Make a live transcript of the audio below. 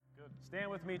Stand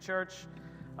with me, church.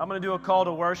 I'm going to do a call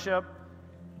to worship.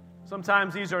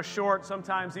 Sometimes these are short,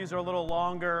 sometimes these are a little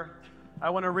longer. I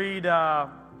want to read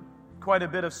quite a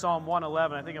bit of Psalm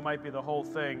 111. I think it might be the whole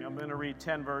thing. I'm going to read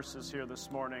 10 verses here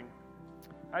this morning.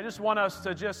 I just want us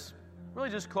to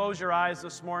really close your eyes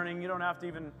this morning. You don't have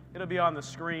to it'll be on the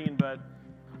screen, but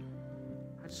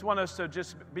I just want us to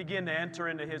just begin to enter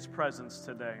into His presence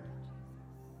today.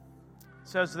 It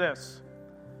says this,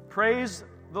 praise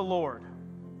the Lord.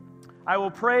 I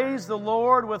will praise the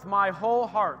Lord with my whole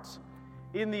heart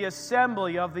in the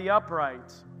assembly of the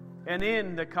upright and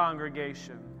in the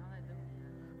congregation.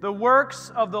 The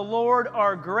works of the Lord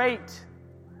are great,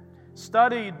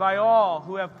 studied by all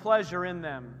who have pleasure in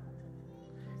them.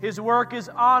 His work is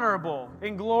honorable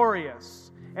and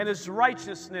glorious, and His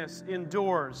righteousness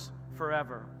endures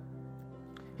forever.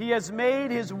 He has made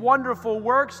His wonderful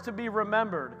works to be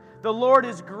remembered. The Lord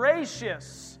is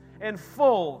gracious and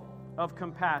full of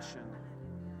compassion.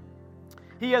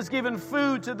 He has given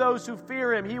food to those who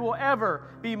fear Him. He will ever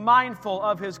be mindful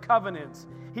of His covenant.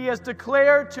 He has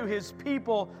declared to His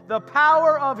people the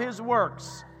power of His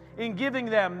works in giving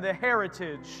them the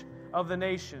heritage of the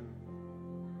nation.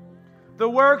 The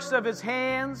works of His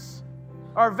hands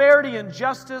are verity and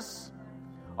justice.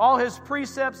 All His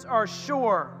precepts are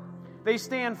sure. They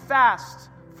stand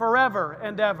fast forever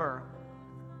and ever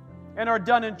and are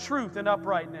done in truth and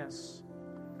uprightness.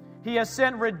 He has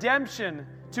sent redemption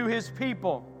to His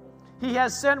people. He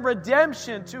has sent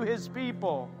redemption to His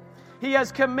people. He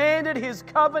has commanded His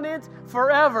covenant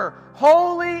forever.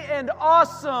 Holy and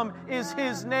awesome is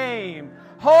His name.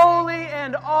 Holy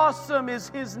and awesome is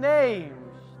His name.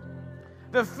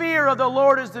 The fear of the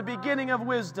Lord is the beginning of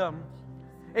wisdom.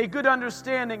 A good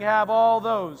understanding have all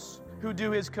those who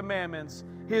do His commandments.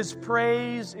 His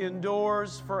praise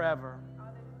endures forever.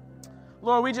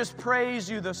 Lord, we just praise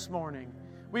You this morning.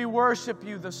 We worship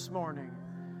You this morning.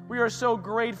 We are so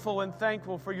grateful and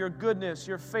thankful for Your goodness,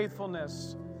 Your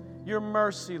faithfulness, Your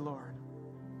mercy, Lord.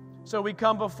 So we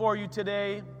come before You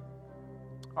today,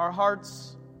 our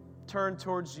hearts turned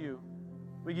towards You.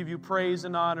 We give You praise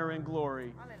and honor and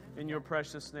glory in Your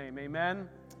precious name. Amen.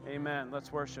 Amen.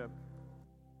 Let's worship.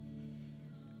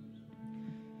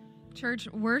 Church,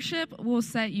 worship will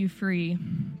set you free.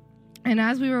 And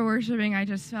as we were worshiping, I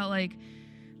just felt like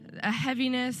a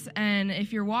heaviness, and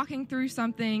if you're walking through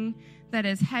something that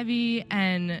is heavy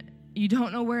and you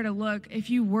don't know where to look, if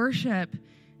you worship,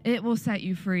 it will set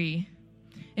you free.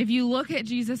 If you look at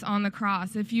Jesus on the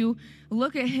cross, if you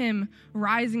look at Him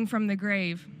rising from the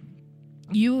grave,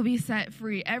 you will be set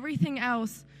free. Everything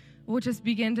else will just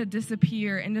begin to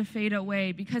disappear and to fade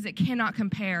away because it cannot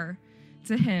compare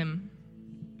to Him.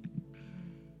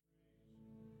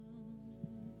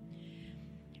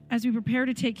 As we prepare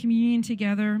to take communion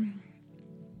together,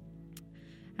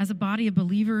 as a body of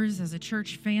believers, as a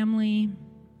church family,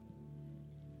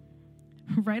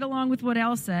 right along with what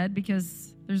Al said,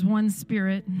 because there's one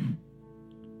Spirit.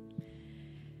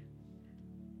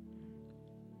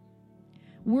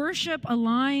 Worship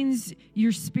aligns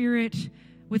your spirit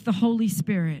with the Holy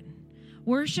Spirit.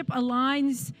 Worship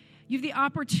aligns, you have the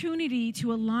opportunity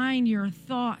to align your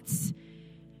thoughts,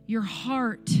 your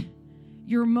heart,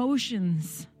 your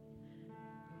emotions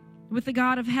with the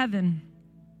God of heaven,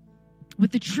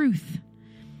 with the truth.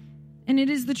 And it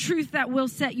is the truth that will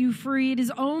set you free. It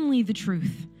is only the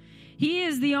truth. He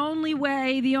is the only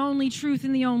way, the only truth,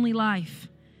 and the only life.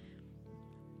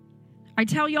 I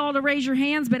tell you all to raise your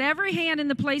hands, but every hand in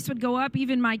the place would go up,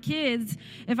 even my kids,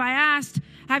 if I asked,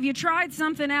 have you tried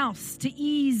something else to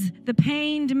ease the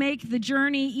pain, to make the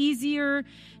journey easier,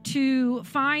 to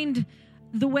find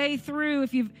the way through?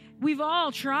 We've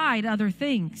all tried other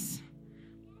things.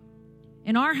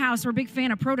 In our house, we're a big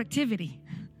fan of productivity.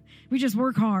 We just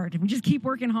work hard. We just keep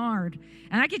working hard.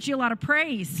 And that gets you a lot of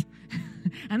praise.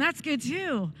 And that's good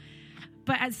too.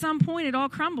 But at some point, it all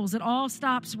crumbles. It all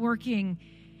stops working.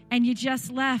 And you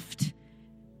just left.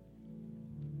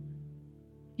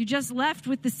 You just left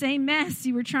with the same mess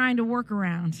you were trying to work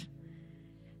around.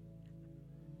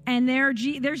 And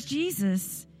there's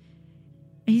Jesus.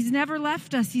 He's never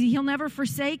left us. He'll never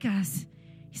forsake us.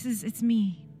 He says, it's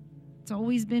me. It's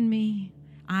always been me.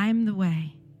 I'm the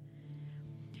way.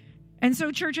 And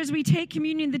so, church, as we take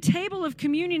communion, the table of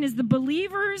communion is the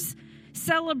believer's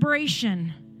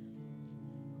celebration.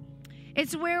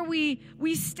 It's where we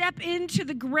step into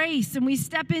the grace and we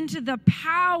step into the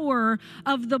power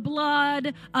of the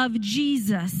blood of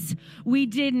Jesus. We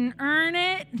didn't earn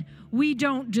it. We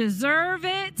don't deserve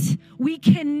it. We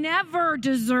can never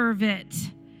deserve it.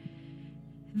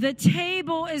 The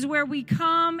table is where we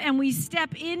come and we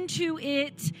step into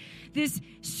it, this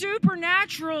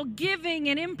supernatural giving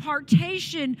and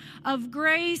impartation of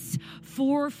grace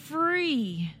for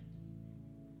free.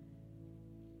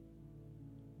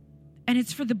 And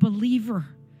it's for the believer,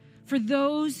 for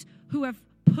those who have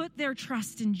put their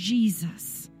trust in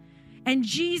Jesus and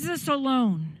Jesus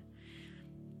alone.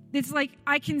 It's like,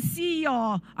 I can see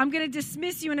y'all. I'm going to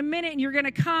dismiss you in a minute, and you're going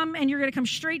to come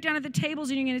straight down at the tables,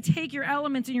 and you're going to take your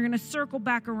elements, and you're going to circle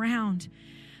back around.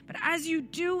 But as you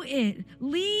do it,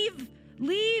 leave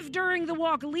during the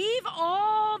walk. Leave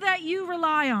all that you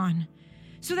rely on,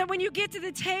 so that when you get to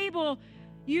the table,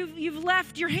 you've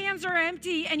left, your hands are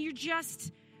empty, and you're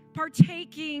just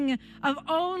partaking of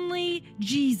only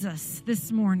Jesus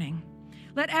this morning.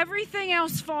 Let everything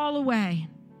else fall away.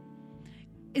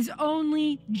 Is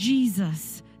only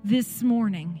Jesus this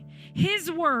morning. His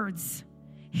words,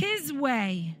 His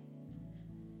way.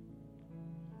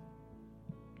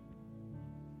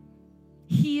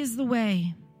 He is the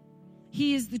way,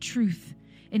 He is the truth,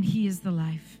 and He is the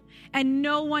life. And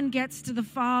no one gets to the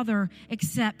Father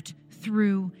except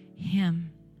through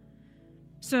Him.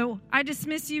 So I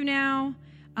dismiss you now.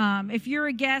 If you're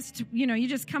a guest, you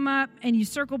just come up and you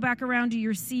circle back around to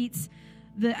your seats.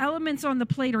 The elements on the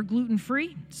plate are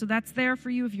gluten-free, so that's there for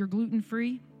you if you're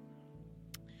gluten-free.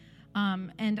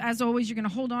 And as always, you're going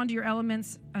to hold on to your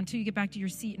elements until you get back to your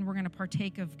seat, and we're going to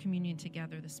partake of communion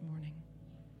together this morning.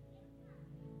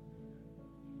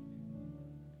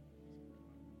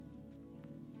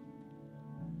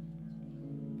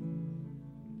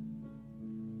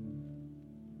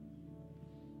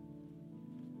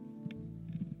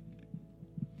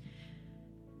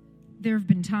 There have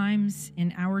been times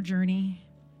in our journey,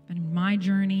 but in my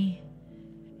journey,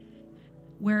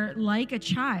 where, like a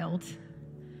child,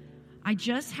 I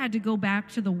just had to go back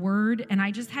to the Word, and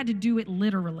I just had to do it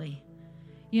literally.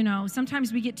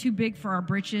 Sometimes we get too big for our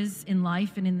britches in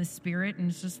life and in the Spirit,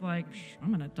 and it's just like,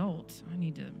 I'm an adult. I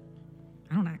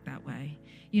don't act that way.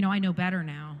 I know better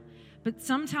now. But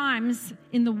sometimes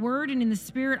in the Word and in the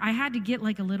Spirit, I had to get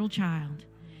like a little child.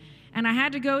 And I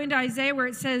had to go into Isaiah where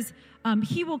it says,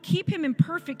 He will keep him in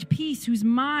perfect peace whose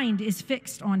mind is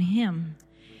fixed on Him.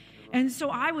 And so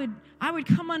I would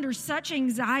come under such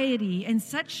anxiety and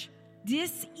such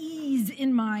dis-ease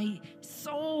in my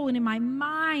soul and in my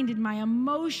mind and my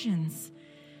emotions.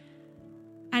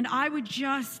 And I would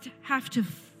just have to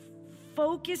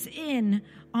focus in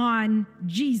on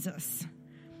Jesus.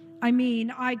 I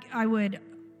would,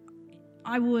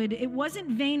 it wasn't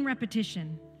vain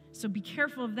repetition. So be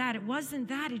careful of that. It wasn't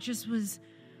that. It just was,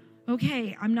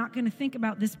 okay, I'm not going to think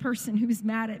about this person who's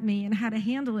mad at me and how to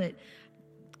handle it.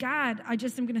 God, I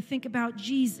just am going to think about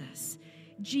Jesus.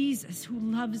 Jesus who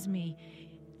loves me.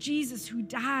 Jesus who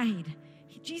died.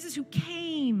 Jesus who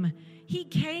came. He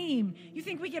came. You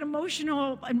think we get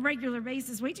emotional on a regular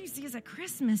basis. Wait till you see us at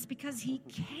Christmas, because He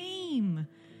came.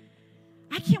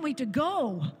 I can't wait to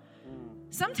go.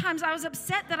 Sometimes I was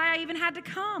upset that I even had to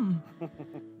come.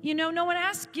 No one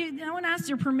asked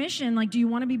your permission. Like, do you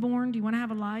want to be born? Do you want to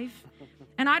have a life?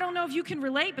 And I don't know if you can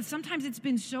relate, but sometimes it's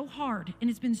been so hard and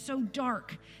it's been so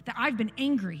dark that I've been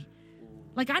angry.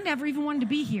 Like, I never even wanted to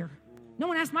be here. No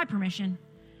one asked my permission.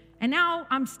 And now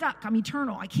I'm stuck. I'm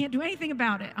eternal. I can't do anything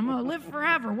about it. I'm going to live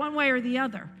forever, one way or the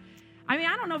other. I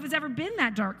don't know if it's ever been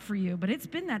that dark for you, but it's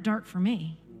been that dark for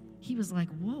me. He was like,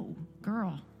 whoa,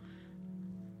 girl.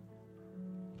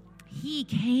 He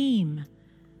came.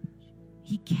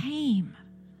 He came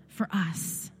for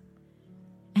us.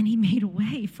 And He made a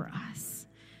way for us.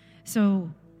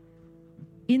 So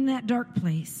in that dark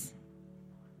place,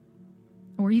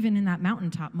 or even in that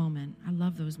mountaintop moment, I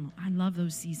love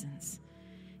those seasons.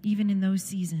 Even in those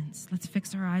seasons, let's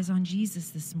fix our eyes on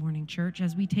Jesus this morning, church,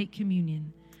 as we take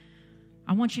communion.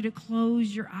 I want you to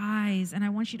close your eyes, and I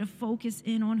want you to focus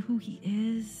in on who He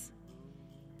is.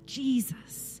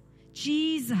 Jesus.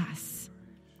 Jesus.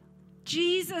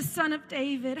 Jesus, Son of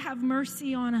David, have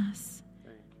mercy on us.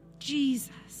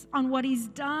 Jesus, on what He's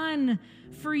done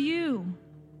for you.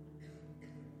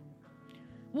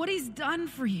 What He's done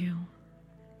for you.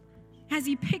 Has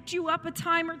He picked you up a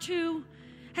time or two?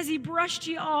 Has He brushed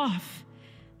you off?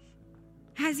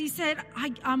 Has He said,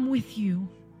 I'm with you.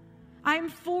 I'm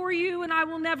for you, and I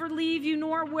will never leave you,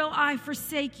 nor will I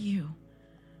forsake you.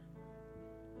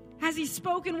 Has He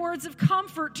spoken words of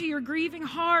comfort to your grieving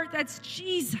heart? That's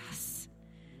Jesus.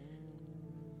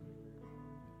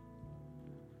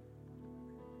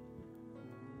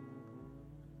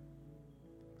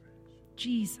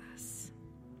 Jesus.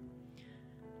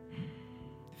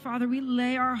 Father, we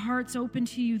lay our hearts open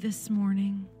to you this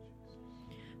morning.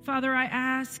 Father, I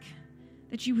ask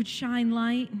that you would shine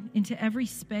light into every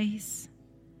space.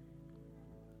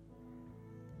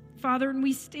 Father, and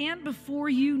we stand before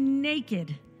you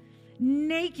naked.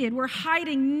 Naked. We're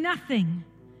hiding nothing.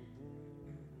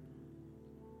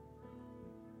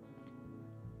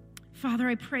 Father,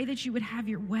 I pray that you would have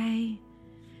your way,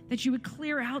 that you would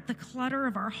clear out the clutter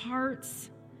of our hearts.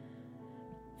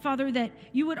 Father, that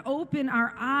you would open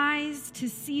our eyes to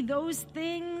see those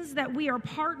things that we are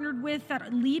partnered with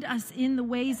that lead us in the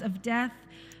ways of death.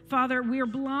 Father, we are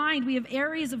blind. We have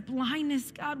areas of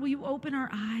blindness. God, will you open our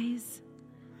eyes?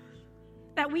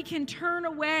 That we can turn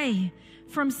away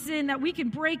from sin, that we can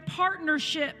break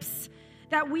partnerships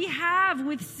that we have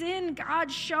with sin. God,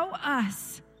 show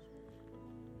us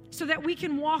so that we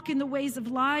can walk in the ways of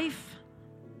life,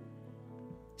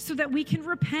 so that we can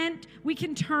repent, we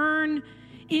can turn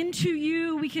into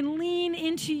you, we can lean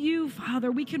into you,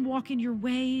 Father. We can walk in your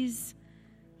ways,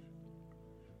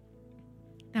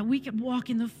 that we can walk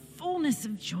in the fullness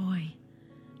of joy.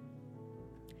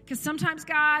 Because sometimes,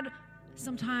 God,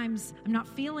 sometimes I'm not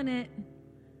feeling it.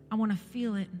 I want to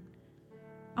feel it.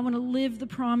 I want to live the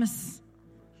promise.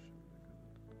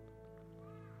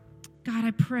 God,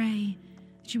 I pray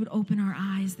that you would open our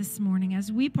eyes this morning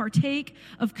as we partake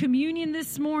of communion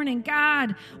this morning.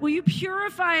 God, will you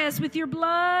purify us with your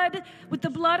blood, with the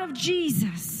blood of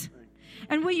Jesus?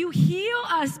 And will you heal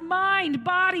us, mind,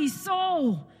 body,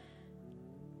 soul?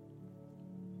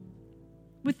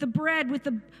 With the bread,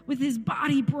 with his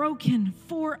body broken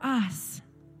for us.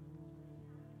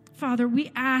 Father,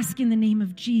 we ask in the name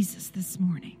of Jesus this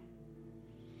morning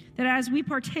that as we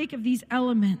partake of these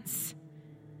elements,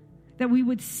 that we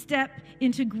would step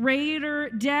into greater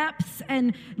depths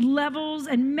and levels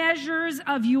and measures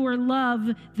of your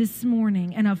love this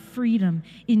morning and of freedom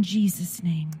in Jesus'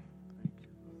 name.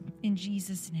 In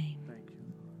Jesus' name. Thank you.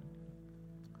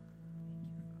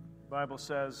 The Bible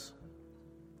says,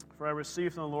 "For I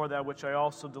received from the Lord that which I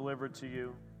also delivered to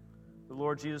you. The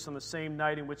Lord Jesus, on the same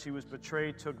night in which he was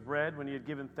betrayed, took bread. When he had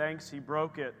given thanks, he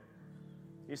broke it.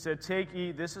 He said, 'Take,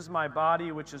 eat, this is my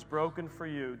body which is broken for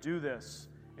you. Do this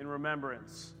in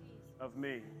remembrance of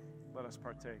me.'" Let us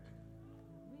partake.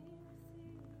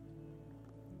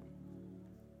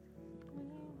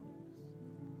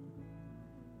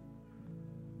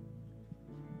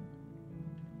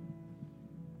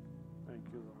 Thank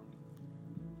you, Lord.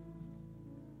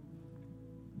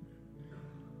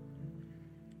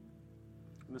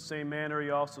 In the same manner, he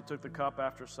also took the cup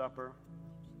after supper,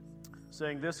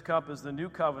 saying, "This cup is the new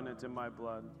covenant in my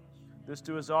blood. This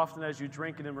do as often as you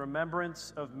drink it in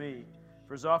remembrance of me.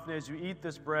 For as often as you eat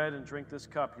this bread and drink this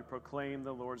cup, you proclaim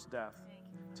the Lord's death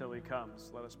till he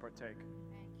comes." Let us partake.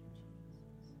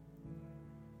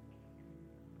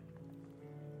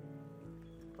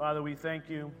 Father, we thank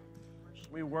you.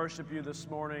 We worship you this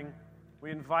morning.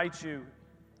 We invite you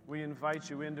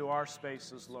into our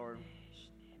spaces, Lord.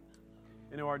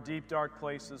 Into our deep, dark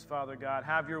places, Father God.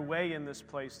 Have your way in this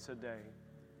place today.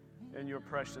 In your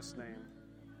precious name.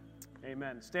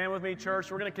 Amen. Stand with me,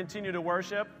 church. We're going to continue to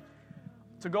worship.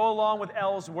 To go along with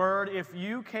Elle's word, if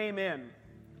you came in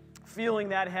feeling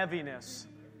that heaviness,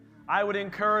 I would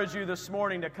encourage you this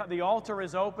morning to the altar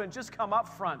is open. Just come up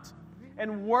front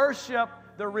and worship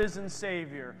the risen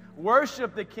Savior.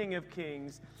 Worship the King of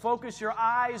Kings. Focus your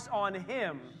eyes on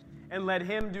him and let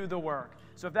him do the work.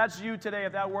 So if that's you today,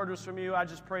 if that word was from you, I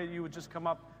just pray that you would just come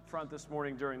up front this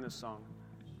morning during this song.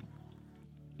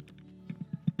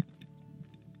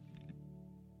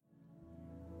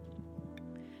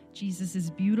 Jesus is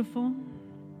beautiful,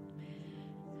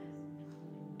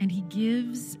 and he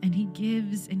gives, and he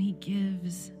gives, and he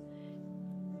gives.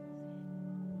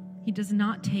 He does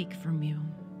not take from you.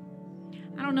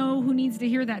 I don't know who needs to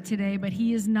hear that today, but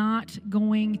he is not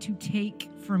going to take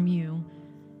from you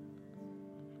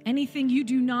anything you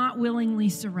do not willingly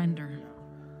surrender.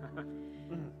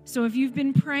 So if you've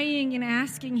been praying and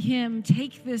asking him,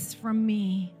 take this from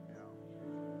me,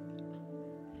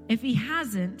 if he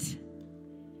hasn't,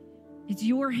 it's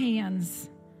your hands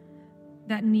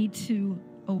that need to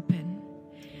open.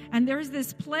 And there's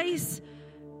this place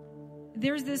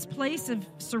of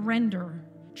surrender,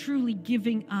 truly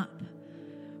giving up,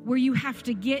 where you have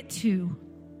to get to.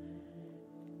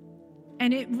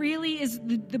 And it really is,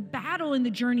 the battle in the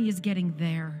journey is getting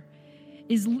there,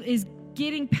 is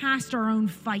getting past our own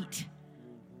fight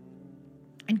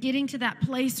and getting to that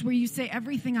place where you say,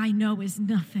 everything I know is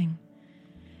nothing.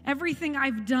 Everything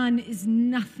I've done is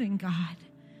nothing, God.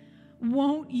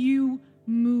 Won't you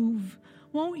move?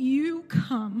 Won't you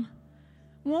come?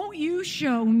 Won't you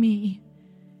show me?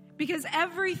 Because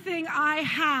everything I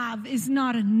have is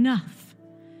not enough.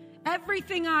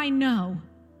 Everything I know.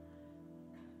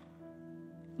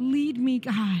 Lead me,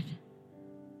 God,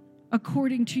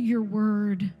 according to your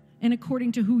word and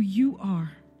according to who you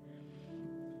are.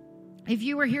 If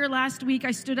you were here last week,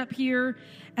 I stood up here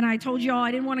and I told y'all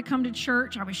I didn't want to come to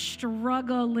church. I was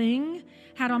struggling,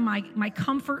 had on my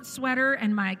comfort sweater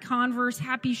and my Converse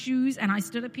happy shoes, and I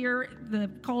stood up here,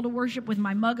 the call to worship, with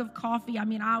my mug of coffee. I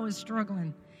mean, I was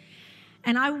struggling.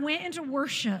 And I went into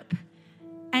worship,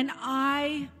 and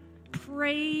I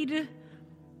prayed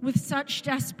with such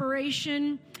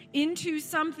desperation into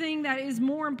something that is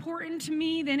more important to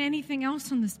me than anything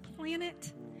else on this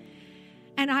planet.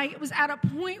 And I was at a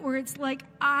point where it's like,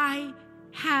 I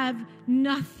have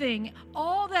nothing.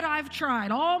 All that I've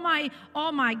tried, all my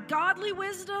godly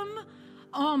wisdom,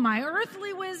 all my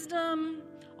earthly wisdom,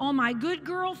 all my good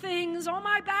girl things, all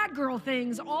my bad girl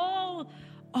things, all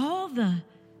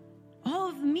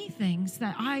of me things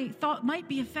that I thought might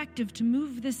be effective to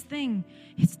move this thing,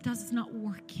 it's not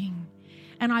working.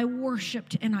 And I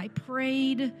worshiped and I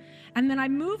prayed, and then I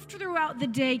moved throughout the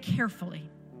day carefully,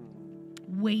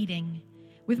 waiting,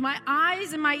 with my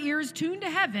eyes and my ears tuned to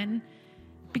heaven,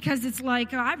 because it's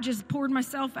like I've just poured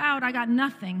myself out. I got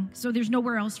nothing, so there's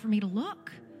nowhere else for me to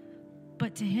look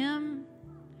but to him.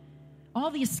 All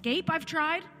the escape I've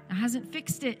tried hasn't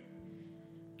fixed it.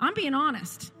 I'm being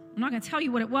honest. I'm not going to tell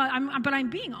you what it was, but I'm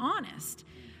being honest.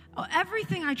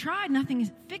 Everything I tried, nothing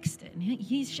has fixed it. And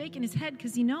he's shaking his head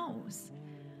because he knows.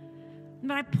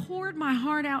 But I poured my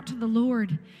heart out to the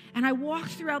Lord, and I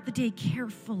walked throughout the day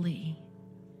carefully.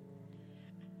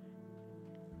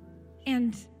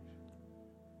 And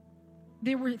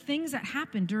there were things that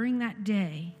happened during that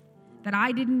day that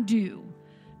I didn't do,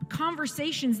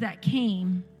 conversations that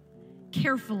came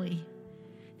carefully,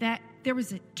 that there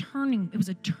was it was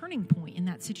a turning point in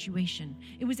that situation.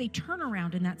 It was a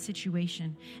turnaround in that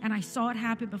situation, and I saw it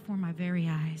happen before my very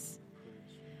eyes.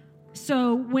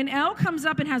 So when Elle comes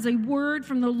up and has a word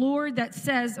from the Lord that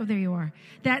says, oh, there you are,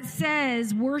 that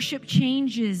says worship can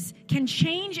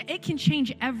change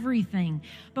everything.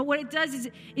 But what it does is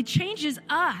it changes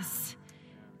us.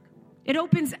 It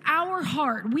opens our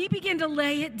heart. We begin to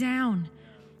lay it down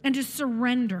and to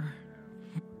surrender.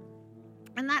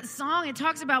 And that song, it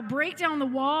talks about break down the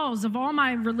walls of all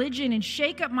my religion and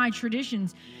shake up my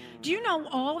traditions. Do you know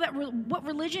what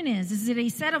religion is? Is it a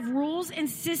set of rules and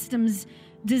systems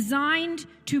designed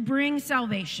to bring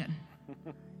salvation?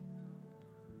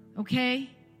 Okay?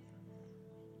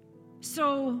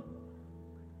 So,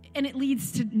 and it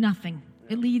leads to nothing.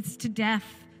 It leads to death,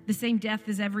 the same death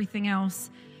as everything else,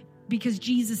 because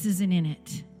Jesus isn't in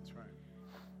it. That's right.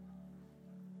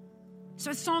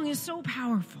 So that song is so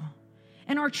powerful.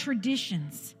 And our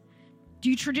traditions. Do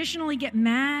you traditionally get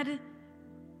mad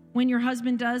when your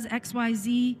husband does X, Y,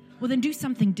 Z? Well, then do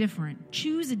something different.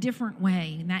 Choose a different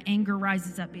way. And that anger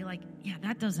rises up. Be like, yeah,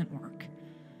 that doesn't work.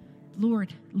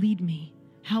 Lord, lead me.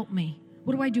 Help me.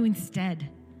 What do I do instead?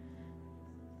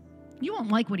 You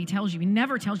won't like what he tells you. He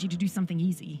never tells you to do something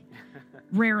easy.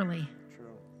 Rarely.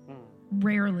 True.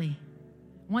 Rarely.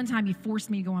 One time he forced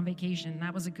me to go on vacation.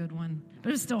 That was a good one. But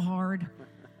it was still hard.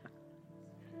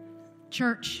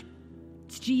 Church,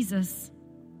 it's Jesus.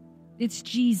 It's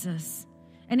Jesus.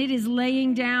 And it is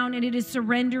laying down and it is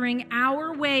surrendering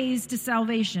our ways to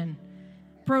salvation.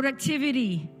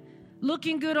 Productivity,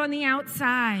 looking good on the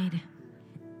outside.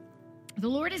 The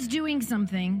Lord is doing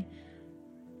something.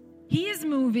 He is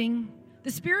moving.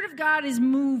 The Spirit of God is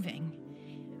moving.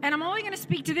 And I'm only going to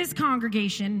speak to this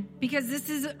congregation because this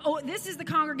is the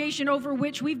congregation over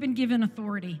which we've been given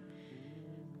authority.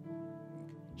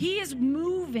 He is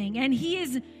moving, and he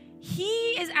is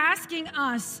asking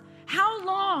us, how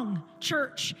long,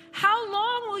 church? How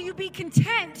long will you be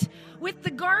content with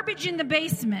the garbage in the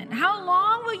basement? How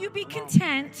long will you be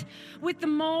content with the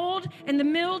mold and the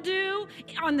mildew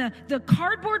on the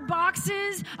cardboard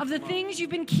boxes of the things you've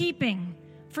been keeping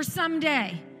for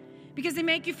someday because they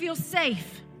make you feel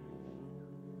safe?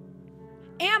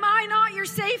 Am I not your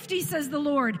safety, says the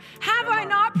Lord? Have I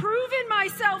not proven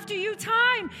myself to you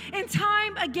time and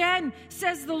time again,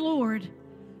 says the Lord?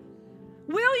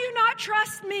 Will you not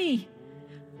trust me?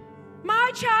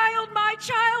 My child,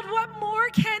 what more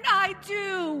can I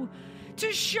do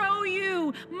to show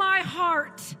you my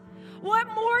heart? What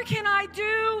more can I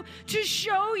do to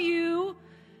show you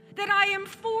that I am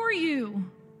for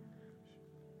you?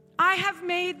 I have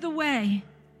made the way.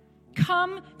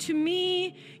 Come to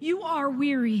me, you are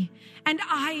weary, and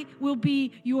I will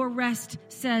be your rest,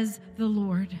 says the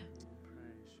Lord.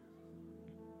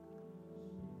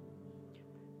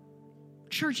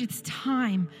 Church, it's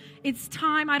time. It's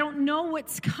time. I don't know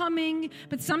what's coming,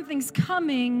 but something's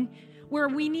coming where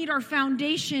we need our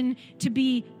foundation to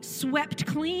be swept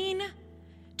clean,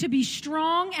 to be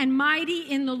strong and mighty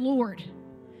in the Lord,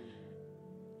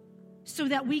 so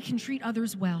that we can treat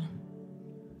others well.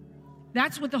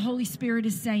 That's what the Holy Spirit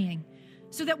is saying.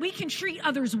 so that we can treat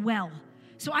others well.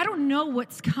 So I don't know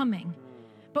what's coming.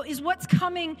 But is what's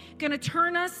coming going to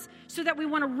turn us so that we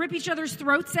want to rip each other's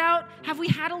throats out? Have we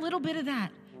had a little bit of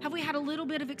that? Have we had a little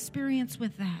bit of experience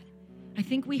with that? I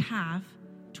think we have.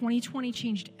 2020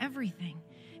 changed everything.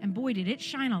 And boy, did it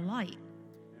shine a light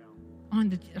on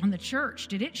the church.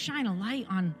 Did it shine a light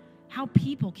on how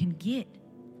people can get?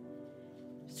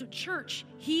 So church,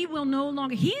 he's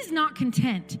not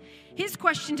content. His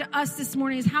question to us this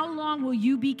morning is, how long will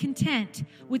you be content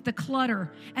with the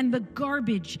clutter and the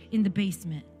garbage in the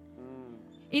basement?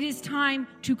 It is time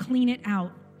to clean it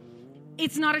out.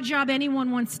 It's not a job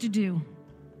anyone wants to do.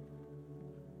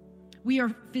 We are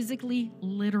physically,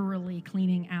 literally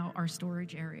cleaning out our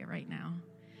storage area right now.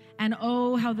 And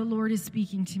oh, how the Lord is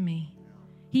speaking to me.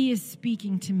 He is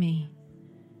speaking to me.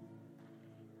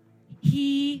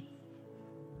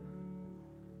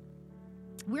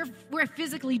 We're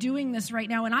physically doing this right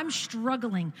now, and I'm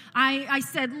struggling. I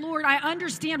said, Lord, I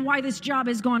understand why this job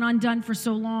has gone undone for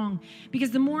so long,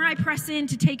 because the more I press in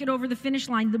to take it over the finish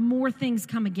line, the more things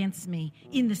come against me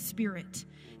in the spirit.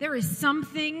 There is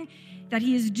something that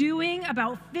he is doing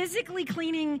about physically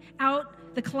cleaning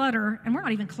out the clutter, and we're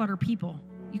not even clutter people.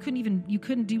 You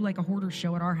couldn't do like a hoarder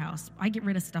show at our house. I get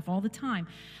rid of stuff all the time.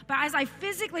 But as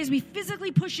we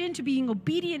physically push into being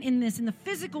obedient in the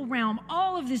physical realm,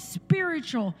 all of this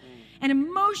spiritual and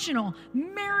emotional,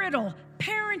 marital,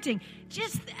 parenting,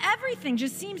 just everything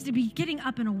just seems to be getting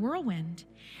up in a whirlwind.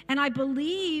 And I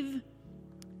believe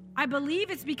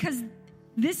it's because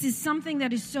this is something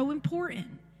that is so important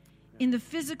in the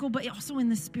physical, but also in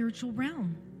the spiritual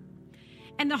realm.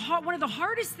 And one of the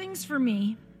hardest things for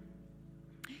me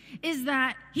is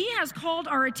that he has called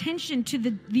our attention to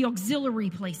the auxiliary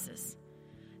places.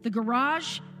 The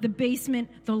garage, the basement,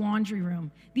 the laundry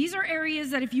room. These are areas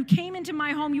that if you came into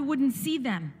my home, you wouldn't see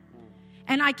them.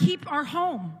 And I keep our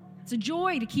home. It's a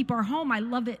joy to keep our home. I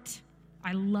love it.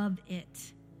 I love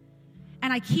it.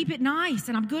 And I keep it nice,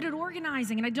 and I'm good at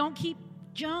organizing, and I don't keep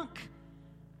junk.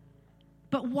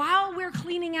 But while we're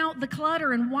cleaning out the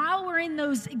clutter and while we're in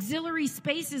those auxiliary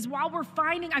spaces,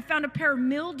 I found a pair of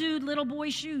mildewed little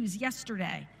boy shoes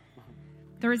yesterday.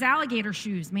 They're his alligator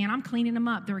shoes. Man, I'm cleaning them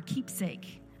up. They're a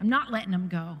keepsake. I'm not letting them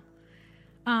go.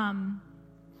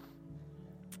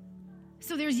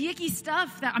 So there's yicky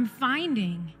stuff that I'm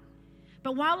finding.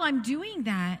 But while I'm doing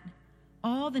that,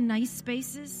 all the nice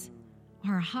spaces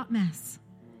are a hot mess.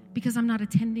 Because I'm not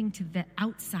attending to the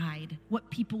outside, what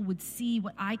people would see,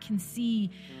 what I can see.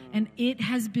 And it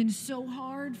has been so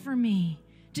hard for me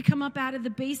to come up out of the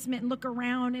basement and look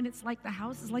around, and it's like the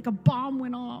house is like a bomb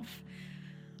went off.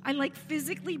 I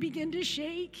physically begin to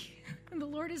shake. And the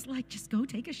Lord is like, just go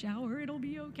take a shower. It'll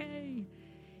be okay.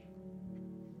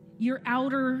 Your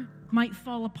outer might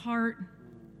fall apart,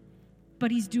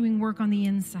 but he's doing work on the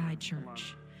inside,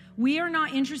 church. We are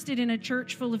not interested in a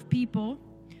church full of people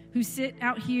who sit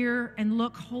out here and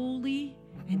look holy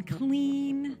and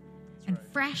clean and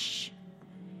fresh.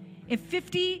 If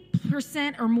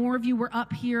 50% or more of you were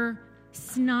up here,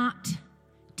 snot,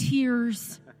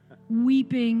 tears,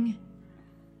 weeping,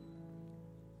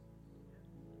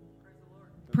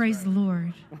 praise the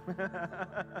Lord.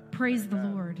 Praise the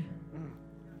Lord.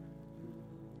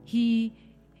 He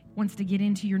wants to get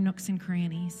into your nooks and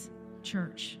crannies,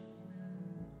 church.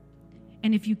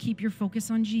 And if you keep your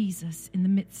focus on Jesus in the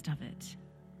midst of it,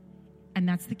 and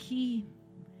that's the key,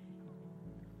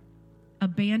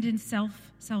 abandon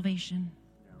self-salvation,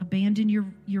 abandon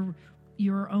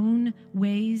your own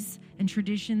ways and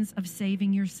traditions of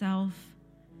saving yourself,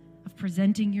 of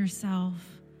presenting yourself,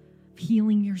 of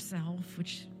healing yourself,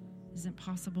 which isn't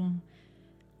possible,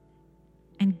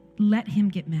 and let him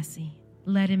get messy.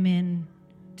 Let him in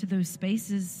to those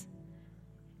spaces.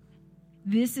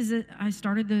 I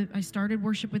started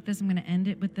worship with this. I'm going to end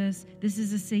it with this. This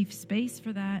is a safe space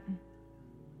for that.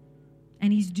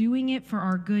 And he's doing it for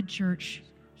our good, church.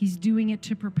 He's doing it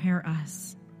to prepare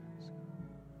us.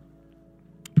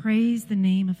 Praise the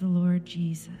name of the Lord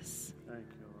Jesus. Thank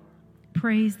you, Lord.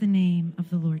 Praise the name of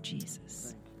the Lord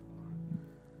Jesus. Thank you, Lord.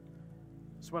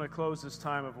 I just want to close this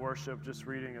time of worship just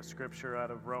reading a scripture out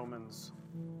of Romans.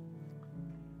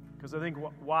 Because I think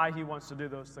why he wants to do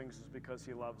those things is because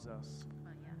he loves us.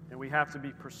 And we have to be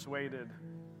persuaded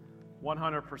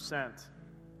 100%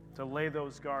 to lay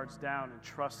those guards down and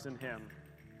trust in him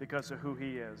because of who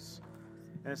he is.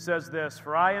 And it says this,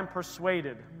 "For I am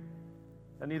persuaded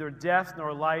that neither death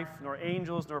nor life, nor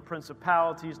angels, nor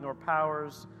principalities, nor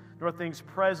powers, nor things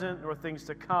present, nor things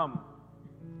to come,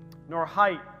 nor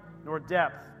height, nor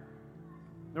depth,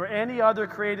 nor any other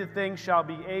created thing shall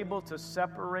be able to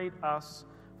separate us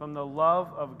from the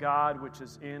love of God which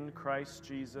is in Christ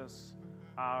Jesus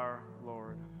our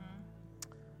Lord.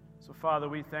 So, Father,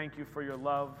 we thank you for your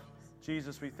love.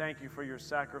 Jesus, we thank you for your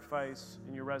sacrifice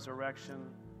and your resurrection.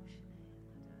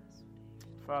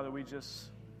 Father, we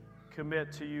just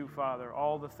commit to you, Father,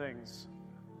 all the things,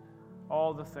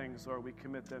 Lord, we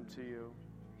commit them to you.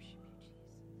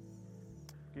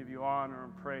 Give you honor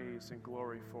and praise and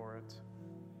glory for it.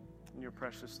 In your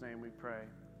precious name we pray.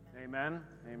 Amen.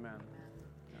 Amen.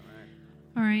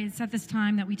 All right, it's at this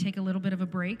time that we take a little bit of a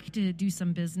break to do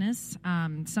some business.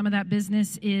 Some of that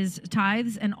business is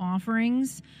tithes and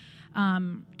offerings.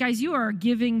 Guys, you are a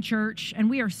giving church, and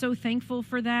we are so thankful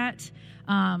for that.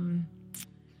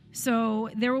 So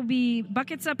there will be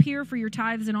buckets up here for your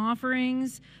tithes and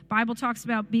offerings. Bible talks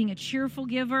about being a cheerful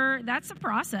giver. That's a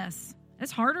process.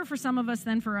 It's harder for some of us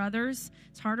than for others.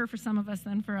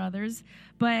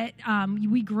 But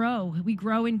we grow. We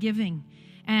grow in giving.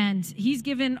 And he's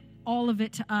given all of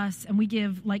it to us, and we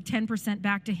give like 10%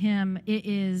 back to him. It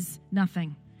is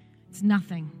nothing. It's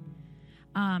nothing.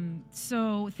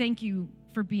 So thank you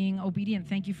for being obedient.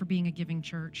 Thank you for being a giving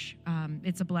church.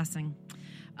 It's a blessing.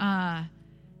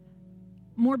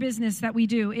 More business that we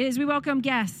do is we welcome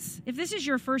guests. If this is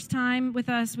your first time with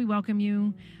us, we welcome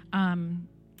you.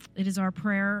 It is our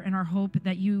prayer and our hope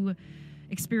that you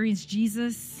experience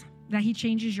Jesus, that he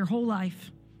changes your whole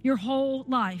life,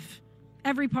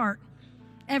 every part,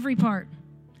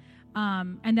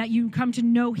 and that you come to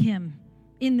know him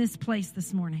in this place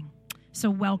this morning. So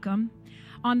welcome.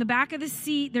 On the back of the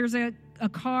seat, there's a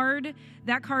card.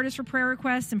 That card is for prayer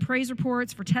requests and praise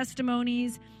reports, for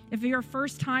testimonies. If you're a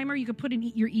first-timer, you could put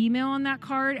your email on that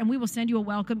card, and we will send you a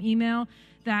welcome email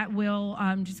that will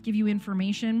just give you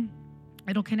information.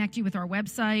 It'll connect you with our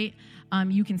website.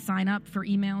 You can sign up for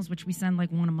emails, which we send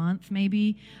like one a month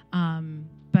maybe.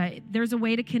 But there's a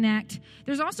way to connect.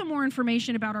 There's also more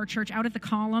information about our church out at the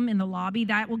column in the lobby.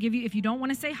 That will give you, if you don't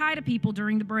want to say hi to people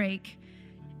during the break,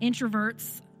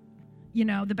 introverts,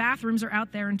 the bathrooms are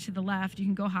out there and to the left. You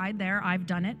can go hide there. I've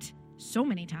done it so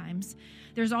many times.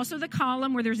 There's also the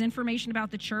column where there's information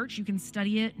about the church. You can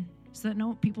study it so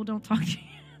that people don't talk to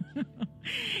you.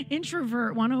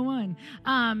 Introvert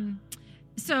 101.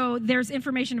 So there's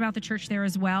information about the church there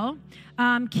as well.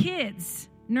 Kids,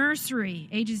 nursery,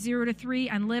 ages 0 to 3,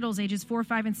 and littles, ages 4,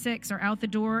 5, and 6, are out the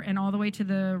door and all the way to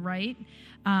the right.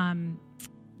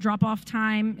 Drop-off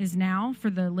time is now for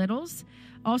the littles.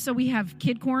 Also, we have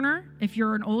Kid Corner. If you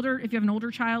have an older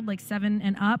child, like 7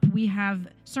 and up, we have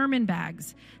sermon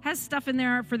bags. Has stuff in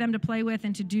there for them to play with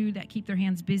and to do that keep their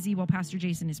hands busy while Pastor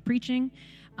Jason is preaching.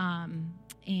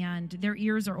 And their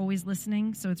ears are always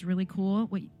listening, so it's really cool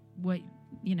what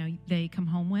they come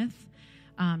home with.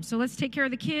 So let's take care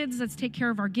of the kids. Let's take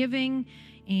care of our giving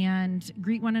and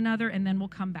greet one another, and then we'll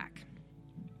come back.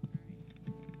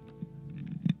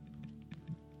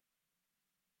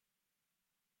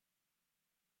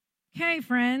 Okay,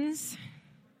 friends,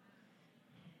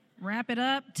 wrap it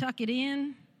up, tuck it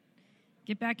in,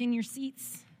 get back in your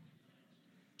seats.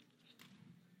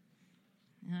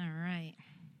 All right.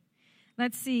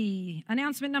 Let's see.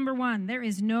 Announcement number 1, there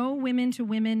is no Women to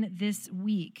Women this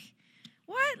week.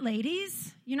 What,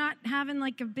 ladies? You're not having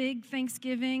like a big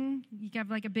Thanksgiving? You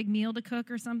have like a big meal to cook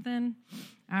or something?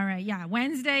 All right, yeah.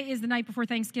 Wednesday is the night before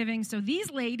Thanksgiving, so these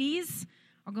ladies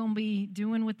are going to be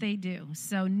doing what they do.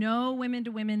 So no Women to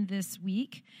Women this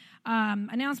week.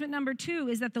 Announcement number 2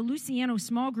 is that the Luciano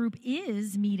small group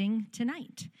is meeting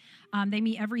tonight. They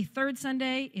meet every third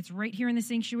Sunday. It's right here in the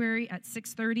sanctuary at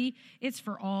 6:30. It's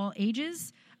for all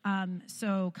ages.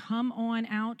 So come on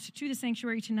out to the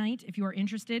sanctuary tonight if you are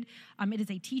interested. It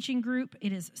is a teaching group.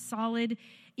 It is solid.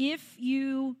 If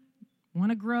you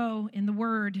want to grow in the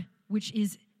word, which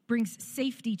brings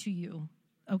safety to you,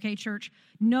 okay, church?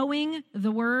 Knowing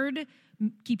the word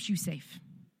keeps you safe.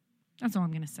 That's all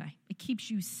I'm going to say. It keeps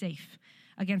you safe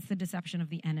against the deception of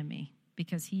the enemy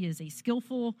because he is a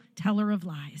skillful teller of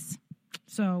lies.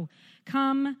 So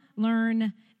come,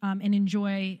 learn, and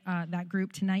enjoy that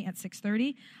group tonight at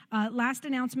 6:30. Last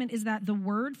announcement is that the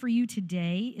word for you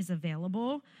today is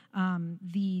available,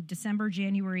 the December,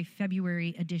 January,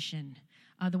 February edition.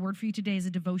 The word for you today is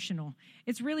a devotional.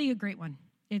 It's really a great one.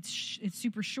 It's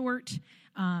super short. You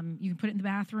can put it in the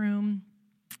bathroom.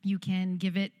 You can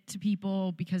give it to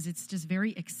people because it's just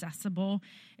very accessible.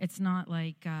 It's not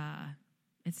like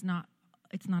it's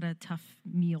not a tough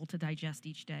meal to digest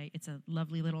each day. It's a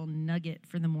lovely little nugget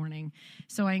for the morning.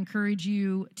 So I encourage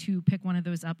you to pick one of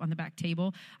those up on the back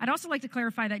table. I'd also like to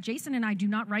clarify that Jason and I do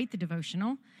not write the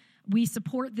devotional. We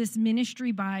support this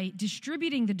ministry by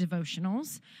distributing the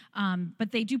devotionals,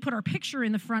 but they do put our picture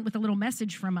in the front with a little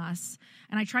message from us.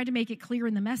 And I tried to make it clear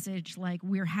in the message, like,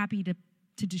 we're happy to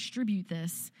distribute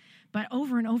this But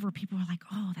over and over, people are like,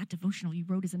 oh, that devotional you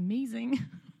wrote is amazing.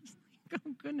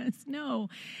 Oh, goodness, no.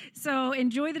 So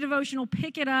enjoy the devotional,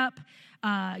 pick it up,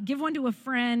 give one to a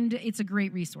friend. It's a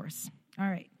great resource. All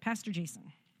right, Pastor Jason.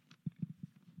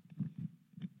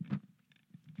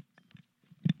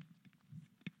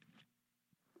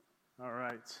 All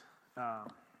right. How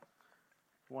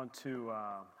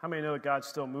many know that God's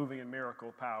still moving in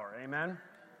miracle power? Amen?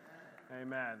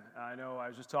 Amen. I know I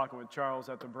was just talking with Charles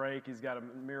at the break. He's got a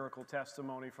miracle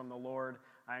testimony from the Lord.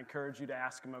 I encourage you to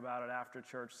ask him about it after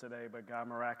church today, but God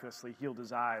miraculously healed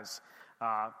his eyes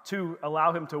to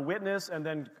allow him to witness and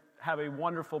then have a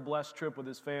wonderful, blessed trip with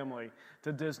his family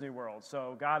to Disney World.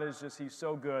 So God is he's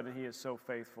so good and he is so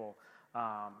faithful.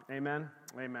 Amen?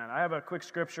 Amen. I have a quick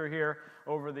scripture here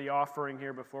over the offering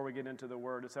here before we get into the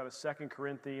word. It's out of 2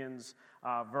 Corinthians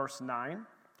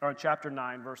chapter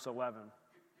 9, verse 11.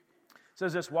 It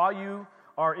says this, while you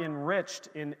are enriched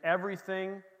in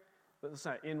everything,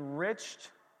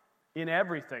 enriched in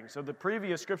everything. So the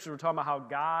previous scriptures were talking about how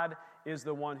God is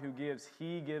the one who gives.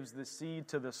 He gives the seed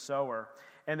to the sower.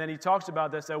 And then he talks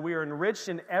about this, that we are enriched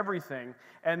in everything.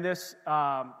 And this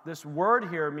word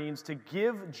here means to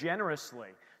give generously.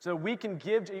 So we can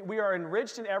give, we are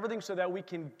enriched in everything so that we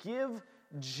can give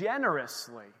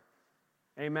generously.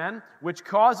 Amen? Which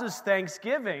causes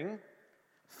thanksgiving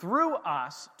through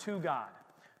us to God.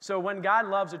 So when God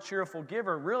loves a cheerful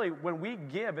giver, really, when we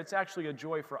give, it's actually a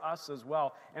joy for us as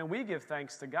well. And we give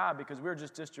thanks to God because we're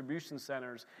just distribution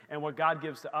centers. And what God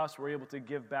gives to us, we're able to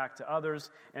give back to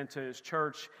others and to His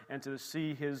church and to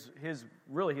see His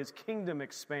kingdom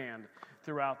expand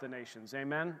throughout the nations.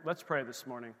 Amen? Let's pray this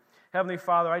morning. Heavenly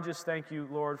Father, I just thank you,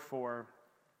 Lord, for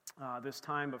this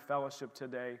time of fellowship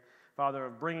today. Father,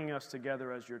 of bringing us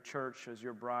together as your church, as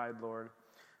your bride, Lord.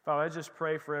 Father, I just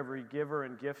pray for every giver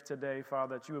and gift today,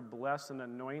 Father, that you would bless and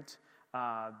anoint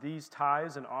these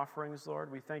tithes and offerings,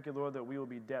 Lord. We thank you, Lord, that we will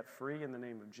be debt-free in the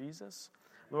name of Jesus.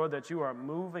 Lord, that you are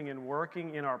moving and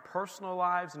working in our personal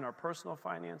lives, in our personal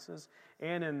finances,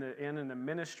 and in the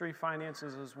ministry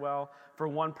finances as well. For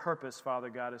one purpose,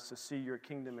 Father God, is to see your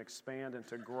kingdom expand and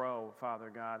to grow, Father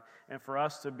God, and for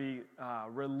us to be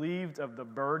relieved of the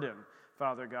burden,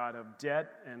 Father God, of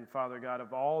debt and, Father God,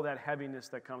 of all that heaviness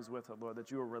that comes with it, Lord, that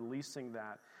you are releasing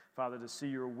that, Father, to see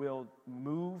your will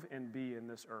move and be in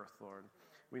this earth, Lord.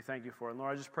 We thank you for it. And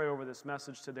Lord, I just pray over this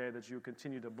message today that you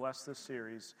continue to bless this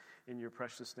series. In your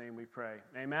precious name we pray.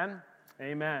 Amen?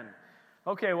 Amen.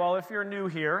 Okay, well, if you're new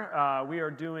here, we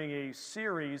are doing a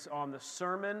series on the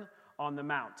Sermon on the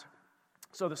Mount.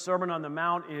 So the Sermon on the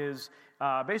Mount is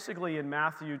basically in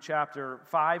Matthew chapter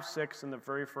 5, 6, and the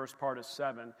very first part of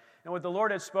 7. And what the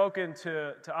Lord has spoken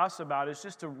to us about is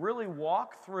just to really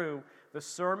walk through the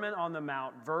Sermon on the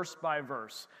Mount verse by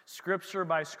verse, scripture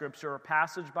by scripture, or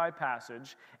passage by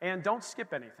passage, and don't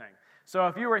skip anything. So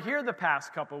if you were here the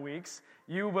past couple weeks,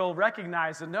 you will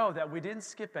recognize and know that we didn't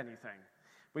skip anything.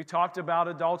 We talked about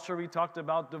adultery, we talked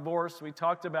about divorce, we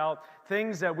talked about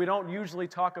things that we don't usually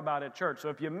talk about at church. So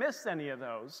if you missed any of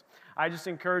those, I just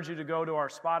encourage you to go to our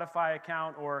Spotify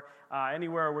account or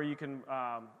anywhere where you can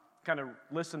kind of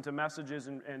listen to messages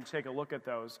and take a look at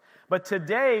those. But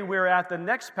today we're at the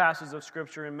next passage of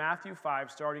Scripture in Matthew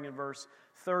 5, starting in verse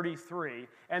 33.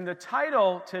 And the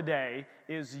title today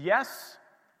is Yes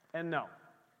and No.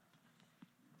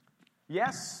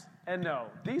 Yes and no.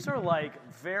 These are like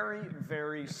very,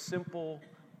 very simple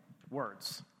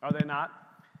words, are they not?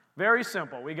 Very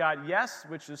simple. We got yes,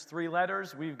 which is 3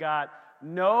 letters. We've got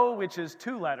no, which is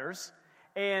 2 letters.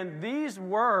 And these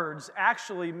words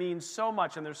actually mean so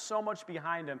much, and there's so much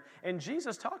behind them. And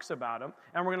Jesus talks about them,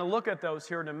 and we're going to look at those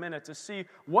here in a minute to see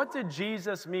what did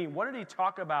Jesus mean? What did he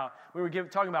talk about? We were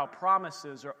talking about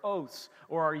promises or oaths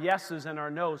or our yeses and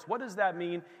our nos. What does that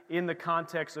mean in the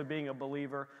context of being a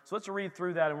believer? So let's read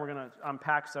through that, and we're going to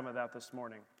unpack some of that this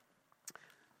morning.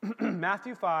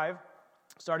 Matthew 5,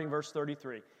 starting verse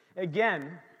 33.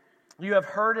 Again, you have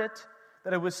heard it,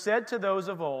 that it was said to those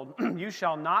of old, you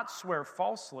shall not swear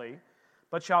falsely,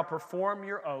 but shall perform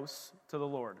your oaths to the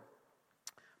Lord.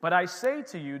 But I say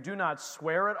to you, do not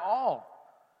swear at all,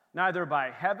 neither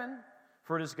by heaven,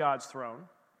 for it is God's throne,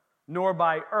 nor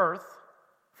by earth,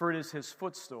 for it is his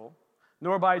footstool,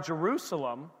 nor by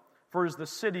Jerusalem, for it is the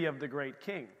city of the great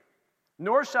king.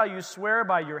 Nor shall you swear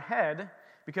by your head,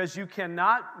 because you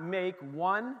cannot make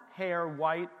one hair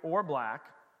white or black.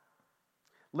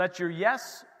 Let your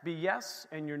yes be yes,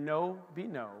 and your no be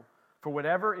no. For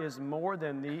whatever is more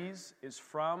than these is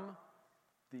from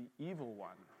the evil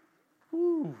one.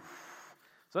 Ooh.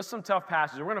 So that's some tough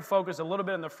passages. We're going to focus a little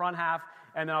bit in the front half,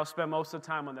 and then I'll spend most of the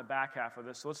time on the back half of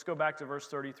this. So let's go back to verse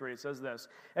 33. It says this.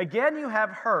 Again, you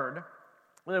have heard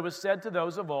when it was said to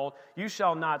those of old, you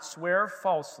shall not swear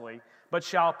falsely, but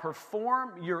shall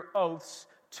perform your oaths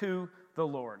to the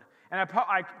Lord. And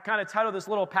I kind of titled this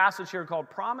little passage here called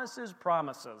Promises,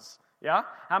 Promises. Yeah?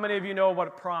 How many of you know what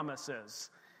a promise is?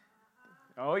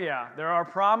 Oh, yeah. There are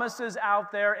promises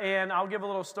out there, and I'll give a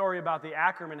little story about the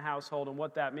Ackerman household and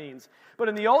what that means. But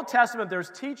in the Old Testament, there's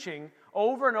teaching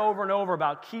over and over and over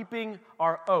about keeping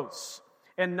our oaths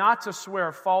and not to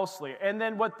swear falsely. And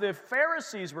then what the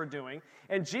Pharisees were doing,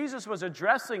 and Jesus was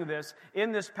addressing this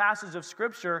in this passage of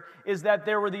Scripture, is that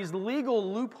there were these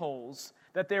legal loopholes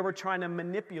that they were trying to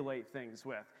manipulate things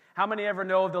with. How many ever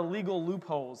know of the legal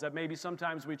loopholes that maybe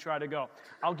sometimes we try to go?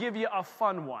 I'll give you a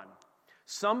fun one.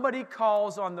 Somebody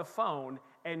calls on the phone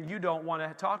and you don't want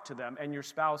to talk to them and your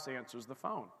spouse answers the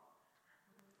phone.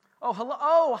 Oh, hello.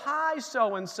 Oh, hi,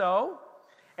 so-and-so.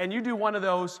 And you do one of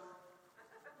those,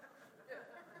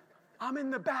 I'm in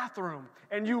the bathroom.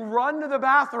 And you run to the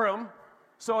bathroom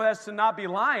so as to not be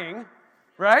lying,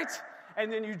 right?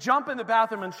 And then you jump in the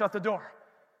bathroom and shut the door.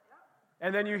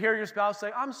 And then you hear your spouse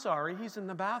say, I'm sorry, he's in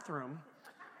the bathroom.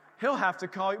 He'll have to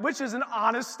call you, which is an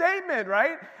honest statement,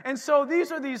 right? And so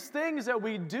these are these things that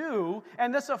we do,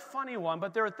 and that's a funny one,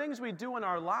 but there are things we do in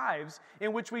our lives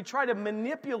in which we try to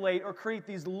manipulate or create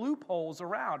these loopholes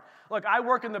around. Look, I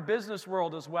work in the business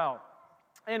world as well.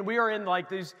 And we're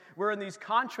in these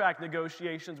contract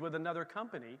negotiations with another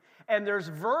company, and there's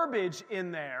verbiage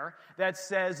in there that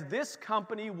says this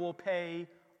company will pay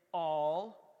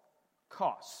all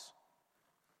costs.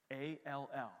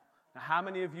 A-L-L. Now, how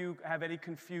many of you have any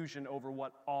confusion over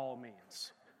what all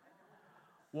means?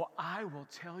 Well, I will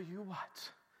tell you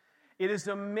what. It is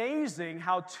amazing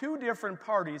how two different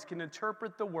parties can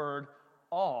interpret the word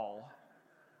all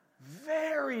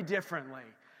very differently.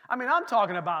 I mean, I'm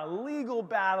talking about legal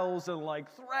battles and like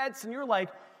threats, and you're like,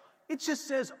 it just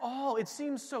says all. It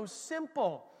seems so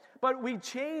simple. But we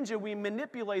change and we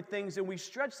manipulate things and we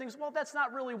stretch things. Well, that's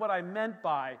not really what I meant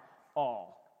by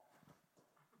all.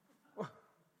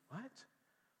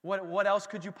 What else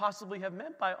could you possibly have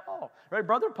meant by all? Right?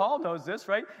 Brother Paul knows this,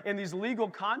 right? In these legal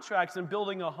contracts and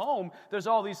building a home, there's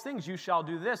all these things. You shall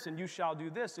do this, and you shall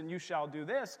do this, and you shall do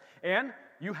this. And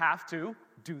you have to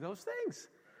do those things.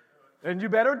 And you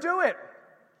better do it.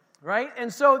 Right?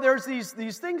 And so there's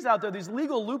these things out there, these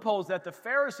legal loopholes that the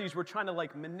Pharisees were trying to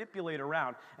like manipulate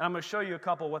around. And I'm going to show you a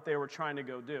couple of what they were trying to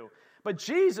go do. But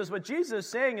what Jesus is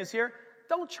saying is here,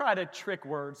 don't try to trick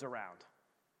words around.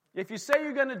 If you say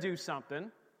you're going to do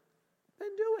something, then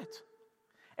do it.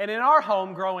 And in our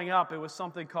home growing up, it was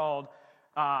something called,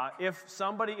 if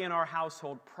somebody in our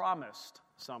household promised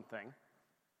something,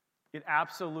 it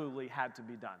absolutely had to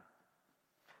be done.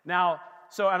 Now,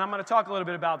 and I'm going to talk a little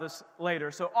bit about this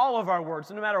later. So all of our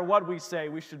words, no matter what we say,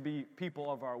 we should be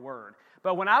people of our word.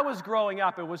 But when I was growing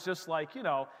up, it was just like,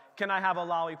 can I have a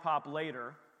lollipop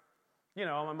later?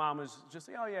 My mom was just,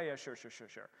 oh, yeah, sure.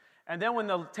 And then when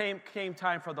the came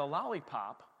time for the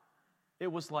lollipop,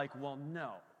 it was like, well,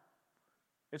 no.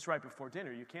 It's right before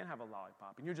dinner. You can't have a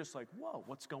lollipop. And you're just like, whoa,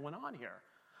 what's going on here?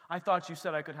 I thought you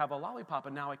said I could have a lollipop,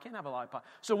 and now I can't have a lollipop.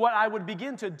 So what I would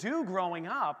begin to do growing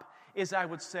up is I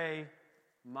would say,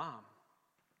 Mom,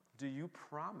 do you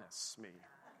promise me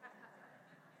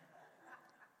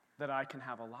that I can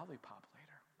have a lollipop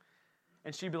later?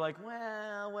 And she'd be like,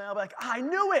 well, like, I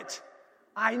knew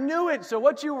it. So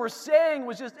what you were saying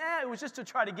was just, it was just to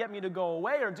try to get me to go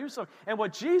away or do something. And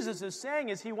what Jesus is saying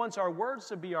is he wants our words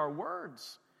to be our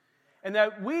words. And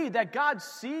that God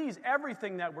sees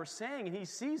everything that we're saying, and he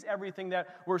sees everything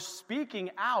that we're speaking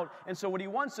out. And so what he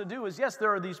wants to do is, yes,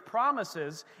 there are these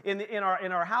promises in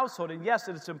our household. And yes,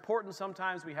 it's important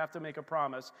sometimes we have to make a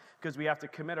promise because we have to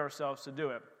commit ourselves to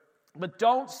do it. But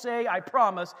don't say, I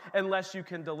promise, unless you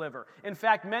can deliver. In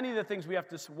fact, many of the things we have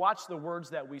to watch the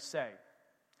words that we say.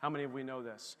 How many of we know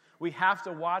this? We have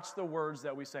to watch the words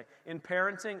that we say. In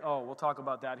parenting, we'll talk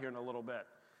about that here in a little bit.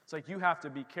 It's like you have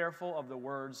to be careful of the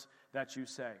words that you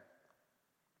say.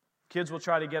 Kids will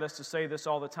try to get us to say this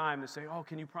all the time. They say,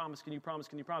 can you promise, can you promise,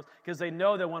 can you promise? Because they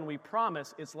know that when we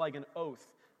promise, it's like an oath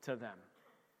to them.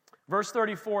 Verse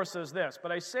 34 says this,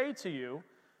 but I say to you,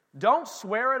 don't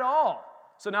swear at all.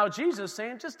 So now Jesus is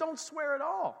saying, just don't swear at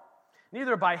all.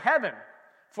 Neither by heaven,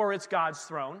 for it's God's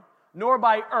throne, nor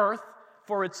by earth,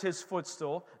 for it's his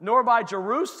footstool, nor by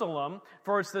Jerusalem,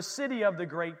 for it's the city of the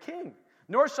great king.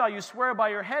 Nor shall you swear by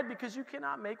your head, because you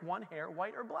cannot make one hair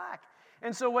white or black.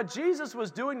 And so what Jesus was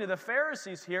doing to the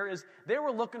Pharisees here is they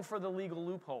were looking for the legal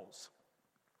loopholes.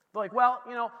 They're like,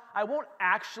 I won't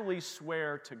actually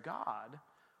swear to God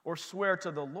or swear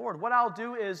to the Lord. What I'll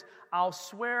do is I'll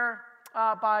swear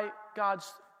by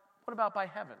what about by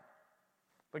heaven?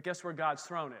 But guess where God's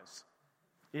throne is?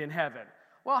 In heaven.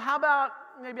 Well, how about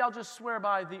maybe I'll just swear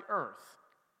by the earth?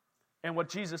 And what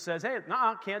Jesus says, hey,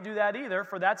 no, can't do that either,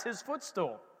 for that's his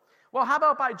footstool. Well, how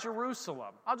about by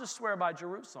Jerusalem? I'll just swear by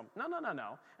Jerusalem. No.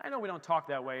 I know we don't talk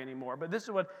that way anymore, but this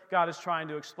is what God is trying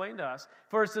to explain to us.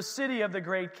 For it's the city of the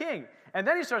great king. And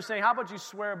then he starts saying, how about you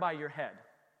swear by your head?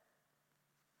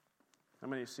 How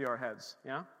many see our heads?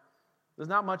 Yeah? There's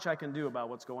not much I can do about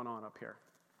what's going on up here.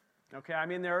 Okay, I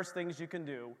mean, there's things you can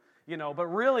do, but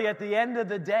really at the end of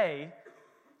the day,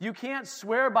 you can't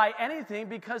swear by anything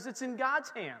because it's in God's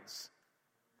hands.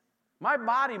 My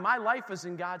body, my life is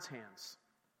in God's hands.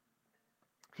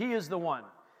 He is the one.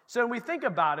 So when we think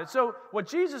about it, so what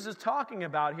Jesus is talking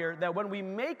about here, that when we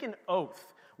make an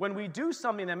oath, when we do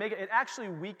something that it actually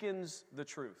weakens the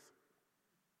truth.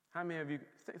 How many of you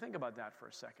think about that for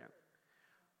a second?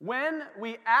 When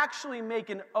we actually make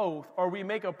an oath or we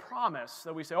make a promise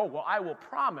that we say, oh, well, I will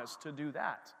promise to do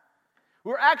that.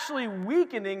 We're actually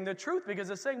weakening the truth because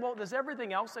it's saying, well, does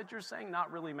everything else that you're saying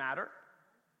not really matter?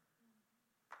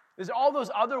 Is all those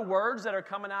other words that are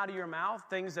coming out of your mouth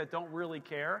things that don't really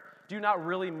care? Do you not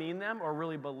really mean them or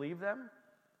really believe them?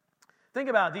 Think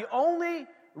about it. The only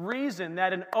reason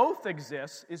that an oath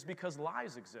exists is because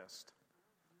lies exist.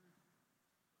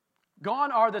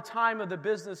 Gone are the time of the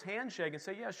business handshake and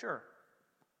say, yeah, sure.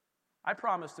 I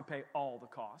promise to pay all the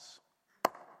costs.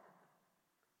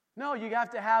 No, you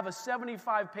have to have a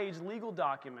 75-page legal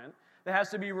document that has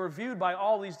to be reviewed by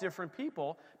all these different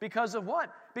people because of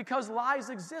what? Because lies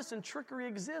exist and trickery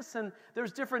exists and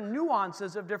there's different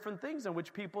nuances of different things in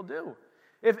which people do.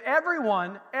 If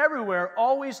everyone, everywhere,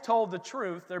 always told the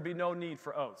truth, there'd be no need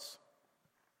for oaths.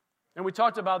 And we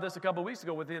talked about this a couple weeks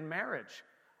ago within marriage.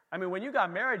 I mean, when you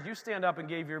got married, you stand up and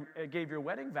gave your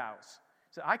wedding vows.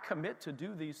 You said, I commit to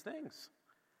do these things.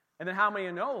 And then how many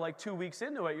of you know, like 2 weeks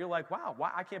into it, you're like, wow,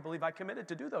 I can't believe I committed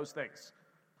to do those things.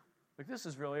 Like, this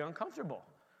is really uncomfortable.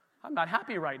 I'm not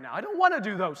happy right now. I don't want to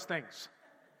do those things.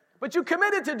 But you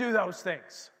committed to do those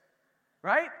things,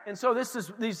 right? And so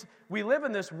we live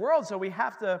in this world, so we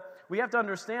have to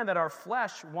understand that our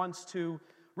flesh wants to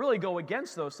really go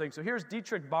against those things. So here's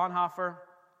Dietrich Bonhoeffer.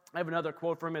 I have another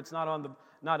quote from him. It's not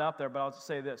up there, but I'll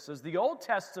say this. It says, the Old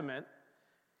Testament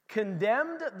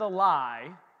condemned the lie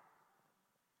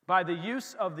by the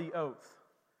use of the oath.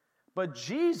 But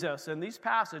Jesus, in these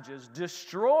passages,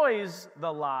 destroys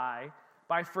the lie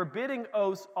by forbidding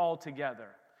oaths altogether.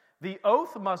 The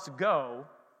oath must go,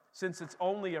 since it's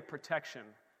only a protection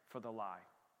for the lie.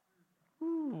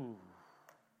 Ooh.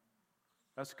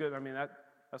 That's good. I mean,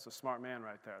 that's a smart man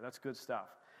right there. That's good stuff.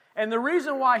 And the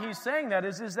reason why he's saying that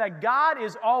is that God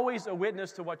is always a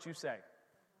witness to what you say.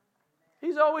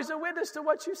 He's always a witness to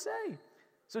what you say.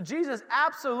 So Jesus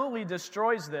absolutely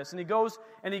destroys this, and he goes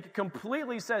and he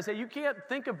completely says, hey, you can't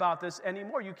think about this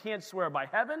anymore. You can't swear by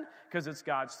heaven because it's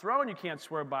God's throne. You can't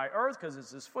swear by earth because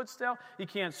it's his footstool. You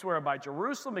can't swear by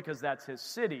Jerusalem because that's his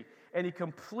city. And he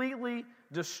completely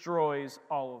destroys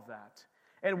all of that.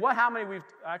 And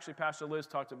actually Pastor Liz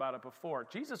talked about it before.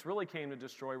 Jesus really came to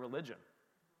destroy religion.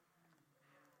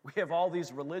 We have all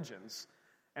these religions,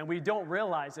 and we don't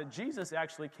realize that Jesus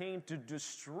actually came to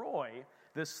destroy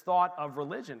this thought of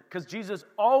religion, because Jesus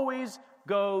always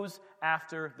goes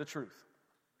after the truth.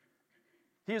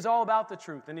 He is all about the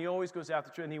truth, and he always goes after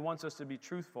the truth, and he wants us to be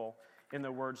truthful in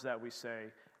the words that we say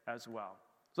as well.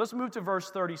 So let's move to verse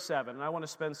 37, and I want to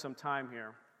spend some time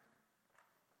here,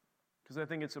 because I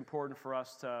think it's important for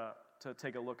us to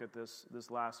take a look at this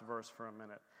last verse for a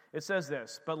minute. It says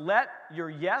this, but let your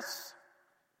yes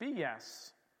be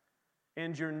yes,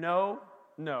 and your no,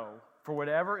 no, for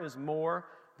whatever is more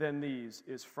than these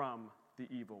is from the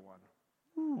evil one.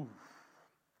 Ooh.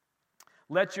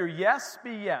 Let your yes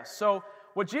be yes. So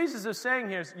what Jesus is saying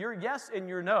here is your yes and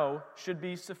your no should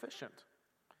be sufficient.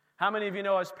 How many of you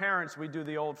know as parents we do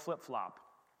the old flip-flop?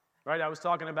 Right? I was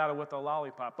talking about it with the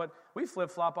lollipop, but we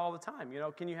flip-flop all the time.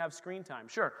 Can you have screen time?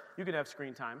 Sure, you can have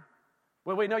screen time.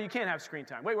 Wait, no, you can't have screen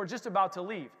time. Wait, we're just about to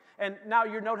leave. And now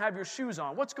you don't have your shoes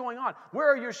on. What's going on? Where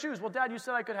are your shoes? Well, Dad, you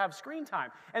said I could have screen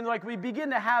time. And we begin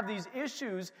to have these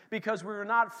issues because we're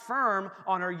not firm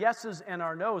on our yeses and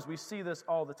our nos. We see this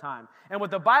all the time. And what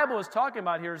the Bible is talking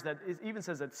about here is that it even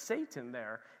says that Satan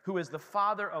there, who is the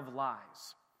father of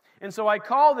lies. And so I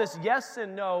call this yes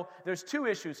and no. There's two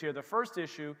issues here. The first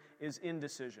issue is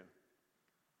indecision.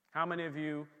 How many of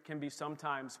you can be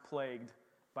sometimes plagued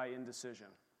by indecision?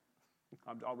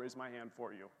 I'll raise my hand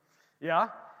for you. Yeah?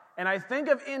 And I think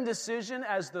of indecision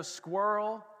as the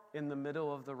squirrel in the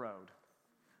middle of the road.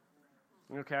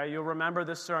 Okay, you'll remember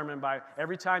this sermon by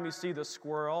every time you see the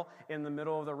squirrel in the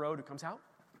middle of the road who comes out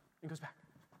and goes back,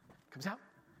 comes out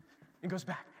and goes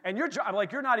back. And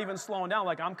you're not even slowing down,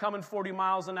 like I'm coming 40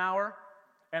 miles an hour.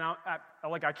 And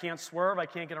I can't swerve. I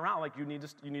can't get around. Like, you need to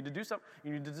do something.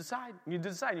 You need to decide. You need to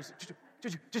decide. And you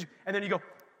say, and then you go.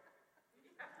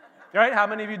 Right? How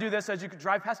many of you do this as you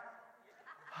drive past?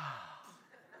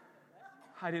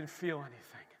 I didn't feel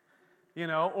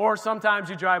anything. Or sometimes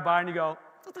you drive by and you go,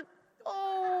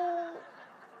 oh.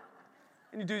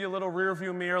 And you do your little rear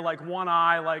view mirror, like one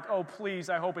eye, like, oh, please,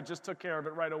 I hope it just took care of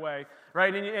it right away.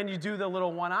 Right? And you do the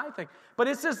little one eye thing. But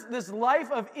it's this life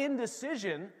of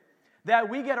indecision that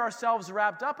we get ourselves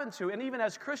wrapped up into. And even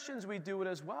as Christians, we do it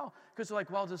as well. Because we're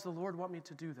like, well, does the Lord want me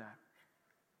to do that?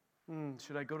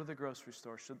 Should I go to the grocery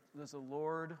store? Does the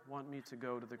Lord want me to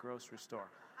go to the grocery store?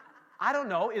 I don't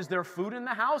know. Is there food in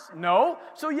the house? No.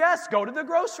 So yes, go to the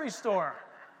grocery store.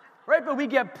 Right? But we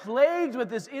get plagued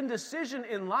with this indecision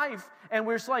in life. And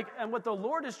we're like, and what the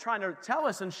Lord is trying to tell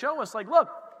us and show us, like, look,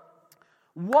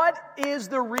 what is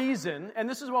the reason? And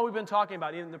this is what we've been talking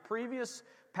about in the previous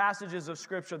passages of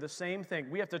Scripture, the same thing.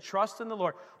 We have to trust in the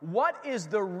Lord. What is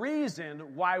the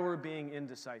reason why we're being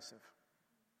indecisive?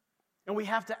 And we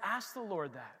have to ask the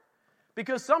Lord that.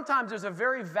 Because sometimes there's a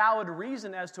very valid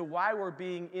reason as to why we're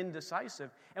being indecisive.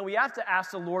 And we have to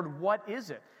ask the Lord, what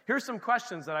is it? Here's some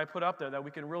questions that I put up there that we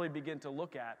can really begin to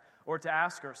look at or to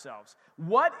ask ourselves.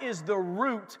 What is the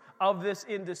root of this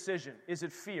indecision? Is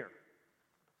it fear?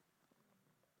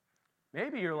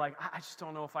 Maybe you're like, I just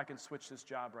don't know if I can switch this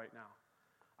job right now.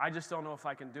 I just don't know if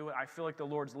I can do it. I feel like the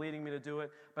Lord's leading me to do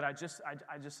it, but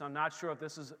I'm not sure if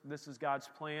this is God's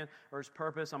plan or His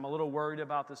purpose. I'm a little worried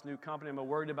about this new company. I'm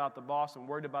worried about the boss. I'm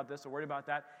worried about this. I'm worried about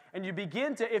that. And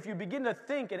if you begin to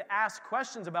think and ask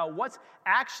questions about what's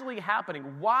actually happening,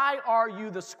 why are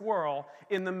you the squirrel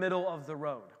in the middle of the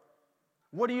road?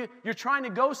 You're trying to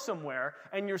go somewhere,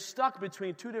 and you're stuck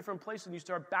between two different places, and you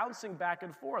start bouncing back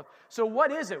and forth. So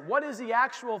what is it? What is the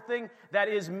actual thing that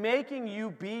is making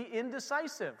you be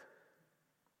indecisive?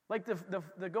 Like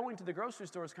the going to the grocery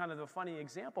store is kind of a funny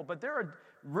example, but there are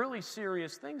really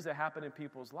serious things that happen in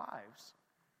people's lives.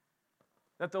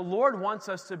 That the Lord wants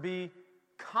us to be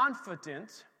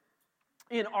confident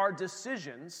in our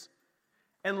decisions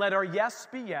and let our yes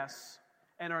be yes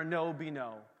and our no be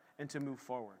no, and to move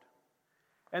forward.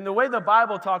 And the way the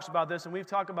Bible talks about this, and we've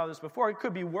talked about this before, it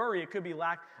could be worry, it could be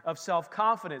lack of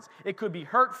self-confidence, it could be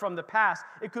hurt from the past,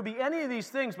 it could be any of these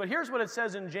things, but here's what it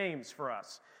says in James for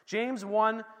us. James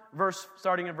 1,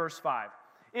 starting in verse 5.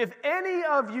 If any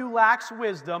of you lacks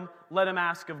wisdom, let him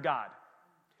ask of God.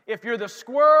 If you're the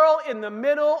squirrel in the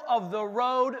middle of the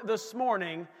road this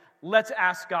morning, let's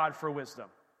ask God for wisdom.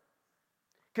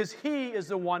 Because He is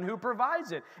the one who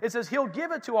provides it. It says He'll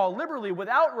give it to all liberally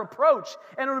without reproach,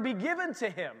 and it will be given to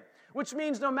Him. Which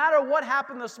means no matter what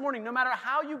happened this morning, no matter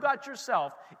how you got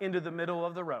yourself into the middle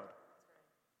of the road.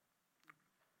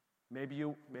 Maybe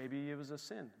it was a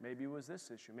sin. Maybe it was this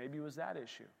issue. Maybe it was that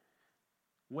issue.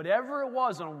 Whatever it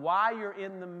was on why you're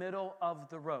in the middle of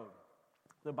the road,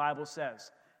 the Bible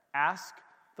says, ask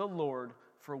the Lord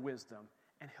for wisdom,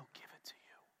 and He'll give it to you.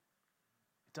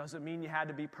 Doesn't mean you had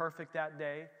to be perfect that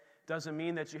day. Doesn't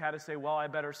mean that you had to say, well, I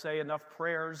better say enough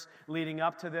prayers leading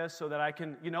up to this so that I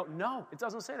can, No, it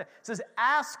doesn't say that. It says,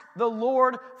 ask the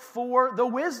Lord for the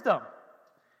wisdom.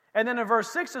 And then in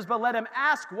verse 6 says, but let him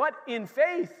ask what? In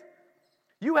faith.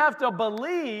 You have to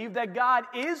believe that God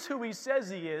is who He says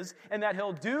He is and that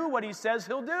He'll do what He says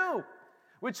He'll do.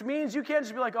 Which means you can't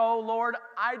just be like, oh, Lord,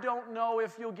 I don't know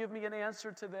if You'll give me an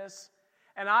answer to this.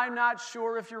 And I'm not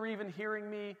sure if You're even hearing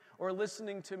me or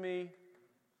listening to me,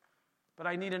 but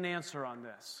I need an answer on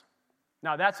this.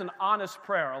 Now, that's an honest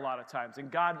prayer a lot of times, and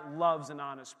God loves an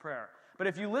honest prayer. But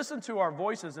if you listen to our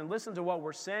voices and listen to what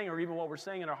we're saying or even what we're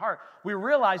saying in our heart, we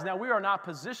realize now we are not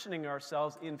positioning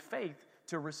ourselves in faith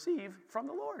to receive from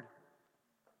the Lord.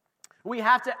 We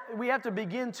have to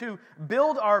begin to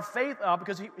build our faith up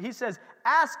because he says,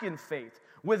 ask in faith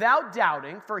without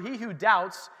doubting, for he who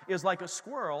doubts is like a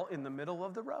squirrel in the middle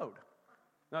of the road.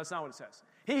 No, that's not what it says.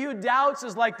 He who doubts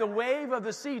is like the wave of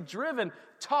the sea, driven,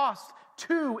 tossed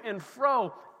to and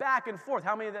fro, back and forth.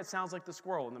 How many of that sounds like the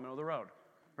squirrel in the middle of the road?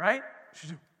 Right?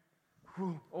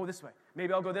 Oh, this way.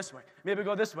 Maybe I'll go this way. Maybe I'll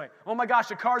go this way. Oh my gosh,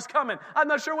 a car's coming. I'm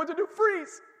not sure what to do.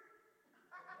 Freeze.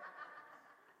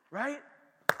 Right?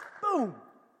 Boom.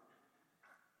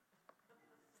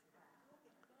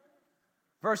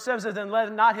 Verse 7 says, then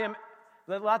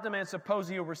let the man suppose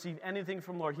he will receive anything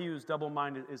from the Lord. He who is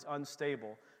double-minded is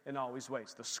unstable in all his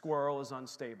ways. The squirrel is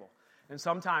unstable. And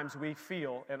sometimes we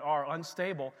feel and are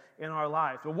unstable in our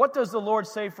life. But what does the Lord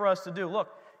say for us to do? Look,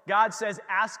 God says,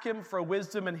 ask Him for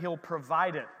wisdom and He'll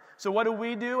provide it. So what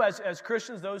do as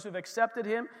Christians, those who've accepted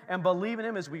Him and believe in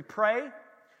Him, is we pray,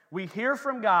 we hear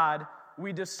from God,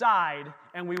 we decide,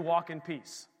 and we walk in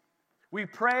peace. We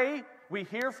pray, We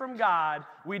hear from God,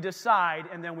 we decide,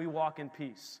 and then we walk in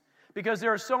peace. Because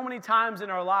there are so many times in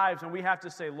our lives when we have to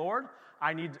say, Lord,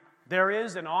 there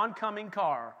is an oncoming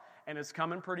car, and it's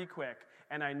coming pretty quick,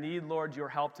 and I need, Lord, your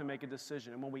help to make a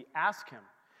decision. And when we ask him,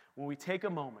 when we take a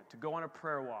moment to go on a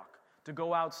prayer walk, to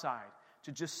go outside,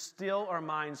 to just still our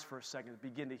minds for a second,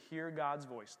 begin to hear God's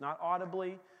voice, not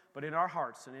audibly, but in our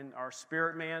hearts and in our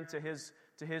spirit man to his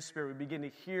spirit, we begin to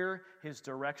hear his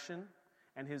direction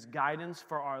and his guidance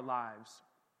for our lives.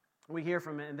 We hear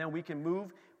from him, and then we can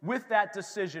move. With that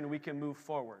decision, we can move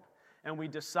forward. And we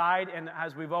decide, and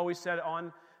as we've always said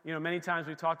many times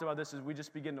we've talked about this, is we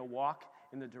just begin to walk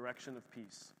in the direction of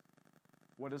peace.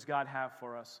 What does God have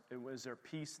for us? Is there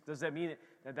peace? Does that mean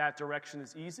that direction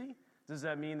is easy? Does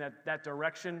that mean that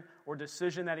direction or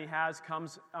decision that he has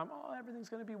comes, everything's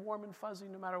going to be warm and fuzzy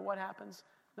no matter what happens?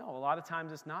 No, a lot of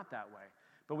times it's not that way.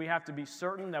 But we have to be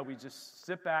certain that we just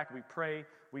sit back, we pray,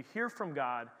 we hear from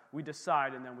God, we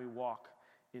decide, and then we walk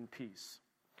in peace.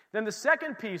 Then the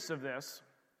second piece of this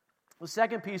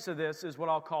is what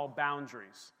I'll call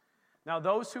boundaries. Now,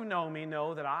 those who know me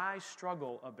know that I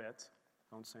struggle a bit,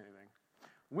 don't say anything,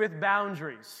 with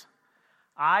boundaries.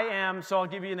 So I'll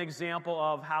give you an example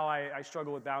of how I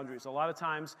struggle with boundaries. A lot of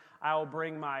times I'll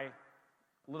bring my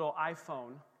little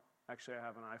iPhone. Actually, I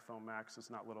have an iPhone Max. It's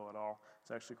not little at all.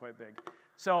 It's actually quite big.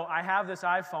 So I have this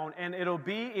iPhone, and it'll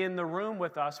be in the room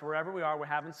with us wherever we are. We're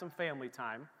having some family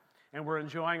time, and we're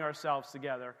enjoying ourselves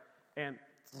together. And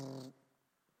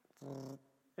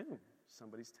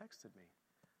somebody's texted me.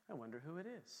 I wonder who it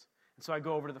is. And so I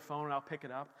go over to the phone, and I'll pick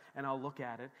it up, and I'll look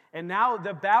at it. And now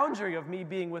the boundary of me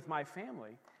being with my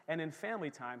family and in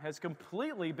family time has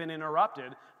completely been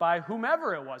interrupted by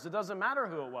whomever it was. It doesn't matter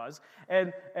who it was.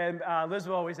 And Liz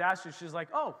will always ask you, she's like,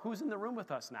 who's in the room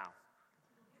with us now?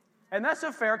 And that's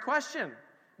a fair question,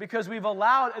 because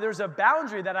there's a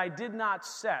boundary that I did not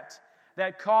set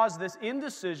that caused this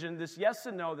indecision, this yes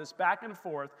and no, this back and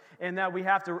forth, and that we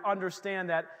have to understand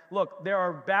that, look, there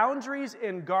are boundaries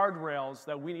and guardrails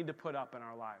that we need to put up in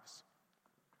our lives.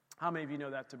 How many of you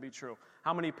know that to be true?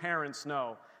 How many parents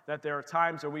know that there are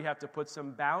times where we have to put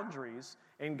some boundaries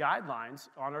and guidelines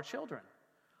on our children?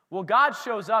 Well, God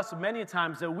shows us many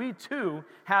times that we too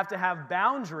have to have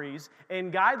boundaries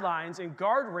and guidelines and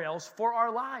guardrails for our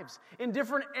lives in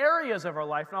different areas of our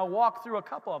life, and I'll walk through a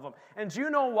couple of them. And do you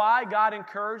know why God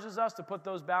encourages us to put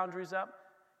those boundaries up?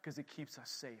 Because it keeps us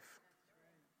safe.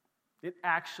 It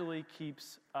actually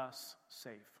keeps us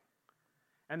safe.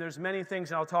 And there's many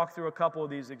things, and I'll talk through a couple of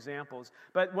these examples.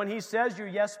 But when he says your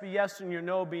yes be yes and your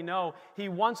no be no, he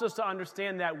wants us to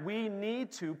understand that we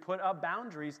need to put up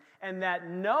boundaries, and that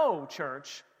no,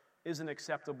 church, is an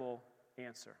acceptable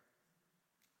answer.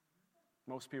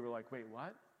 Most people are like, wait,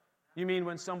 what? You mean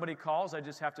when somebody calls, I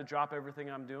just have to drop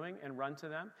everything I'm doing and run to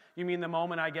them? You mean the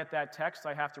moment I get that text,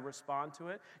 I have to respond to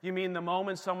it? You mean the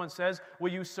moment someone says,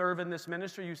 will you serve in this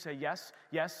ministry? You say yes,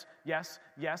 yes, yes,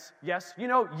 yes, yes.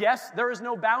 Yes, there is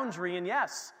no boundary in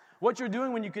yes. What you're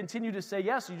doing when you continue to say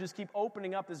yes, you just keep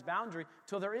opening up this boundary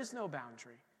till there is no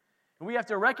boundary. And we have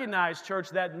to recognize,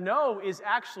 church, that no is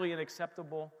actually an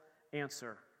acceptable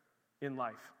answer in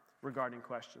life regarding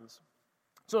questions.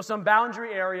 So some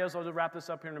boundary areas, I'll just wrap this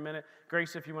up here in a minute.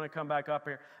 Grace, if you want to come back up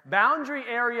here. Boundary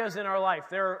areas in our life.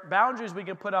 There are boundaries we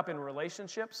can put up in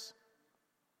relationships,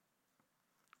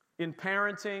 in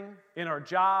parenting, in our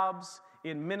jobs,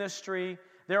 in ministry.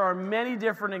 There are many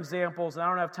different examples, and I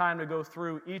don't have time to go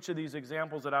through each of these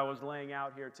examples that I was laying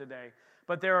out here today.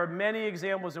 But there are many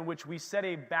examples in which we set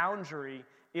a boundary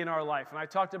in our life. And I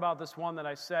talked about this one that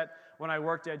I set when I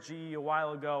worked at GE a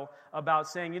while ago about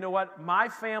saying, you know what, my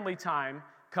family time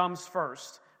comes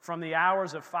first from the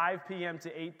hours of 5 p.m.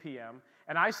 to 8 p.m.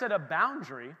 And I set a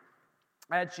boundary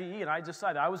at GE, and I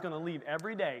decided I was going to leave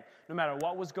every day, no matter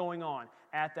what was going on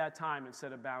at that time, and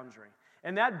set a boundary.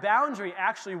 And that boundary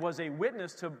actually was a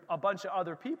witness to a bunch of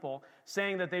other people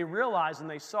saying that they realized and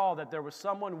they saw that there was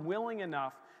someone willing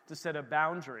enough to set a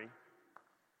boundary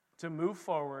to move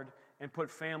forward and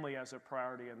put family as a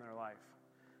priority in their life.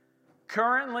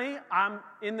 Currently, I'm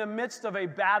in the midst of a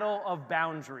battle of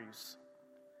boundaries.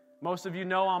 Most of you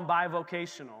know I'm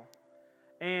bivocational.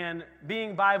 And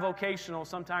being bivocational,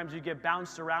 sometimes you get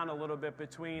bounced around a little bit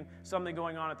between something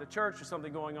going on at the church or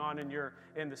something going on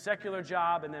in the secular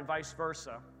job, and then vice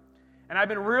versa. And I've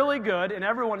been really good, and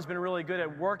everyone's been really good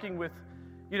at working with,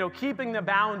 keeping the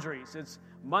boundaries. It's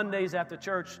Mondays at the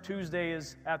church,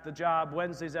 Tuesdays at the job,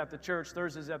 Wednesdays at the church,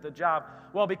 Thursdays at the job.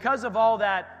 Well, because of all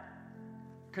that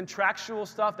contractual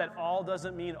stuff, that all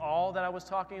doesn't mean all that I was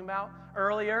talking about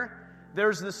earlier,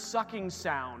 there's this sucking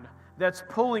sound that's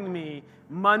pulling me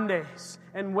Mondays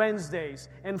and Wednesdays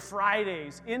and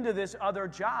Fridays into this other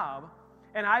job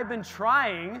And I've been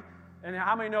trying, and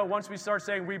how many know once we start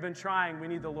saying we've been trying, we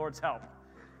need the Lord's help?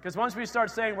 Because once we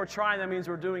start saying we're trying, that means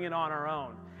we're doing it on our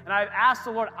own. And I've asked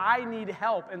the Lord, I need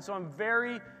help. And so I'm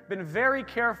been very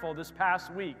careful this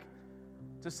past week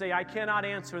to say I cannot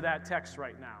answer that text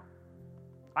right now.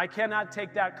 I cannot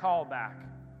take that call back.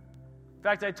 In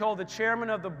fact, I told the chairman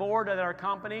of the board at our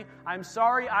company, I'm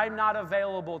sorry I'm not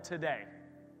available today.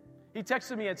 He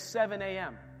texted me at 7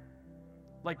 a.m.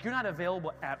 Like, you're not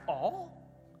available at all?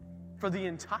 For the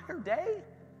entire day?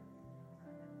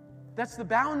 That's the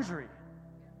boundary.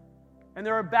 And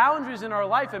there are boundaries in our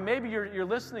life, and maybe you're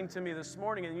listening to me this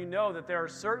morning and you know that there are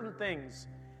certain things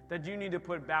that you need to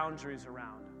put boundaries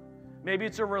around. Maybe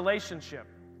it's a relationship.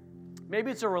 Maybe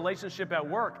it's a relationship at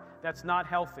work that's not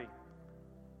healthy.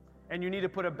 And you need to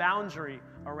put a boundary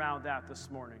around that this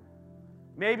morning.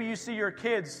 Maybe you see your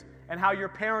kids and how you're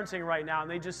parenting right now, and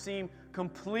they just seem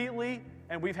completely,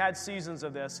 and we've had seasons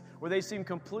of this, where they seem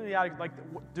completely out of, like,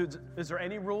 is there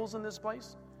any rules in this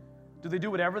place? Do they do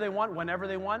whatever they want, whenever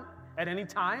they want, at any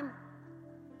time?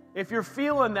 If you're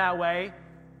feeling that way,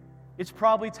 it's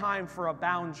probably time for a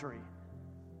boundary.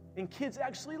 And kids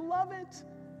actually love it.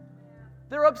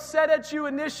 They're upset at you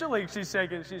initially.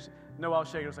 Noelle's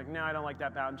shaking. It's like, no, I don't like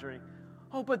that boundary.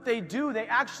 Oh, but they do. They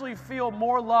actually feel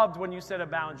more loved when you set a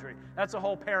boundary. That's a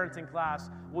whole parenting class.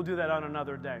 We'll do that on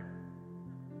another day.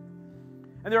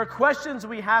 And there are questions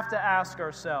we have to ask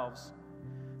ourselves.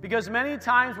 Because many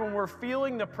times when we're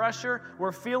feeling the pressure,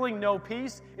 we're feeling no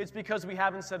peace, it's because we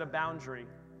haven't set a boundary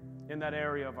in that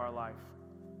area of our life.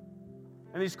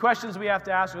 And these questions we have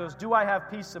to ask ourselves, do I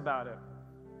have peace about it?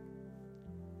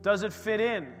 Does it fit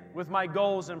in with my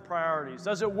goals and priorities?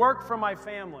 Does it work for my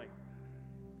family?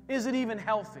 Is it even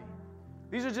healthy?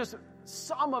 These are just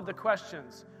some of the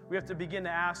questions we have to begin to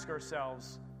ask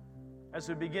ourselves as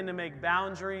we begin to make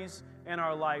boundaries in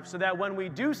our life so that when we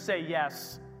do say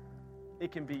yes,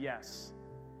 it can be yes.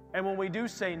 And when we do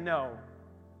say no,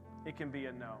 it can be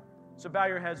a no. So bow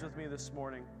your heads with me this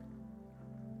morning.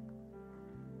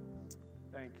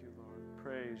 Thank you, Lord.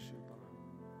 Praise you, Lord.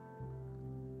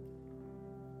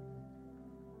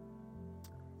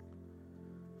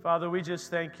 Father, we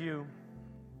just thank you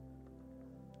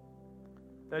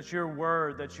that your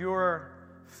word, that your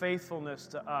faithfulness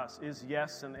to us is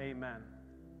yes and amen.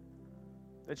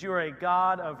 That you are a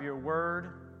God of your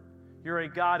word. You're a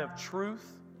God of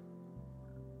truth.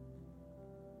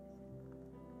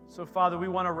 So, Father, we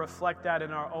want to reflect that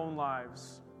in our own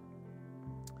lives.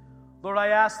 Lord, I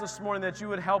ask this morning that you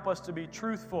would help us to be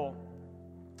truthful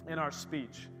in our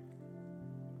speech.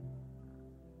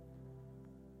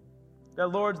 That,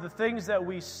 Lord, the things that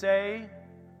we say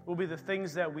will be the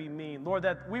things that we mean. Lord,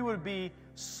 that we would be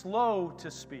slow to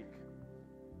speak.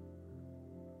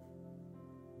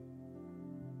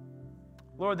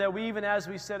 Lord, that we, even as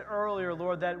we said earlier,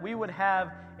 Lord, that we would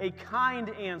have a kind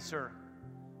answer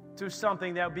to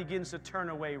something that begins to turn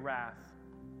away wrath.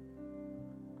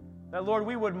 That, Lord,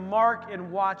 we would mark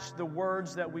and watch the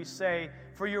words that we say,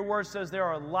 for your word says there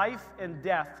are life and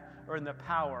death are in the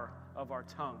power of our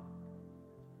tongue.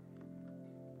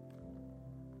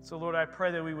 So, Lord, I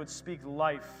pray that we would speak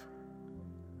life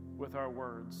with our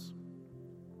words.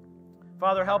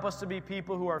 Father, help us to be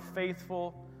people who are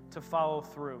faithful to follow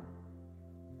through,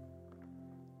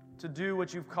 to do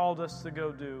what you've called us to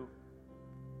go do,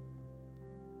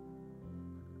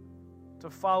 to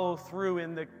follow through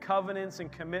in the covenants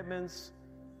and commitments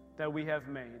that we have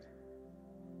made.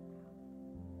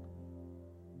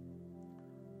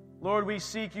 Lord, we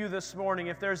seek you this morning.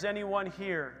 If there's anyone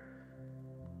here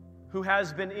who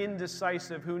has been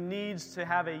indecisive, who needs to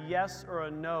have a yes or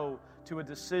a no to a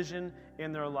decision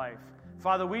in their life,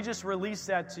 Father, we just release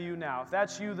that to you now. If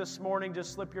that's you this morning,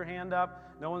 just slip your hand up.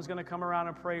 No one's going to come around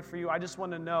and pray for you. I just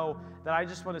want to know that I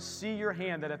just want to see your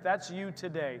hand, that if that's you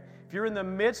today, if you're in the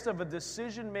midst of a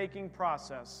decision-making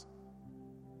process,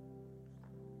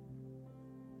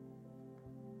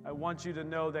 I want you to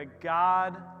know that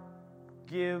God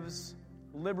gives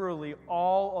liberally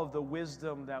all of the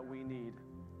wisdom that we need.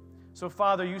 So,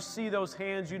 Father, you see those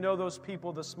hands, you know those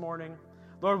people this morning.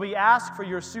 Lord, we ask for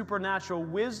your supernatural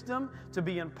wisdom to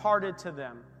be imparted to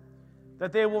them,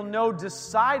 that they will know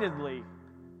decidedly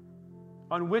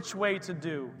on which way to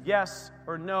do, yes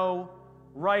or no,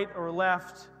 right or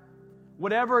left,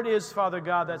 whatever it is, Father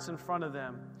God, that's in front of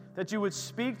them, that you would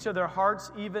speak to their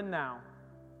hearts even now,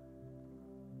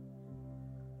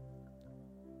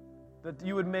 that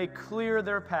you would make clear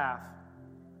their path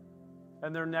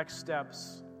and their next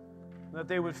steps, that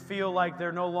they would feel like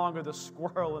they're no longer the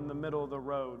squirrel in the middle of the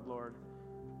road, Lord,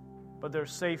 but they're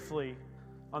safely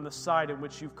on the side in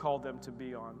which you've called them to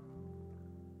be on.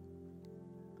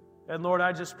 And Lord,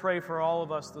 I just pray for all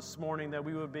of us this morning that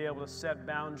we would be able to set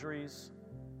boundaries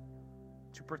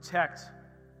to protect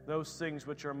those things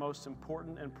which are most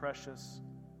important and precious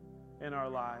in our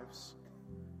lives.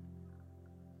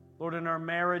 Lord, in our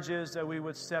marriages, that we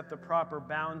would set the proper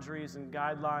boundaries and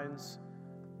guidelines.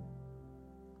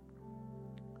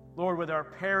 Lord, with our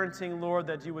parenting, Lord,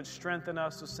 that you would strengthen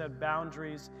us to set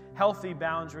boundaries, healthy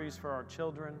boundaries for our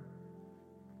children.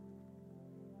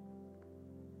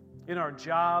 In our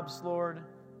jobs, Lord,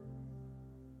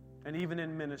 and even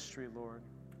in ministry, Lord.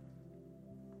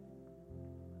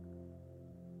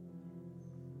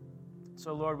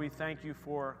 So, Lord, we thank you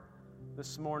for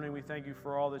this morning. We thank you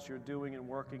for all that you're doing and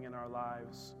working in our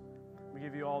lives. We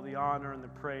give you all the honor and the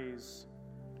praise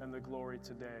and the glory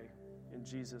today. In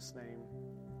Jesus' name,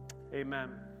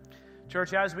 amen.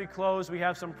 Church, as we close, we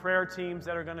have some prayer teams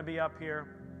that are going to be up here.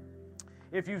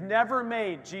 If you've never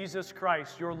made Jesus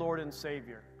Christ your Lord and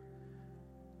Savior,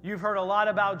 you've heard a lot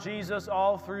about Jesus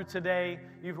all through today.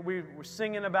 We were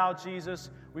singing about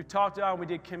Jesus. We've talked about, we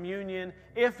did communion.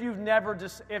 If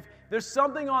there's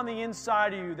something on the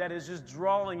inside of you that is just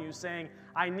drawing you, saying,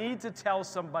 I need to tell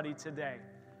somebody today.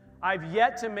 I've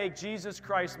yet to make Jesus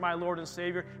Christ my Lord and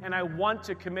Savior, and I want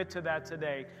to commit to that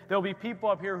today. There'll be people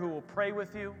up here who will pray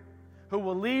with you, who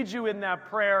will lead you in that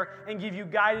prayer and give you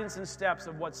guidance and steps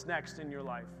of what's next in your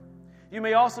life. You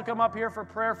may also come up here for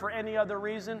prayer for any other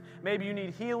reason. Maybe you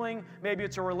need healing. Maybe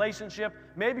it's a relationship.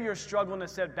 Maybe you're struggling to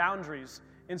set boundaries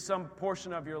in some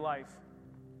portion of your life.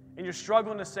 And you're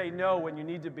struggling to say no when you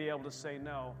need to be able to say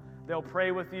no. They'll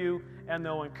pray with you and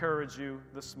they'll encourage you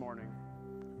this morning.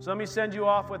 So let me send you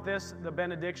off with this, the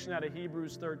benediction out of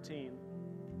Hebrews 13. It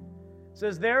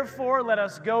says, therefore, let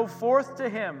us go forth to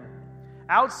him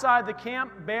outside the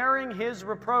camp bearing his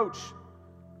reproach.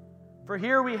 For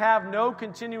here we have no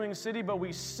continuing city, but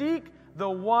we seek the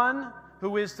one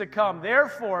who is to come.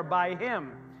 Therefore, by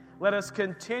him, let us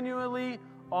continually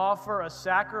offer a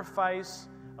sacrifice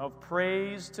of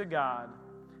praise to God.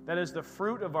 That is the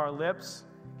fruit of our lips,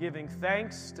 giving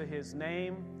thanks to his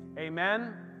name.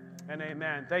 Amen and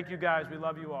amen. Thank you, guys. We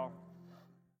love you all.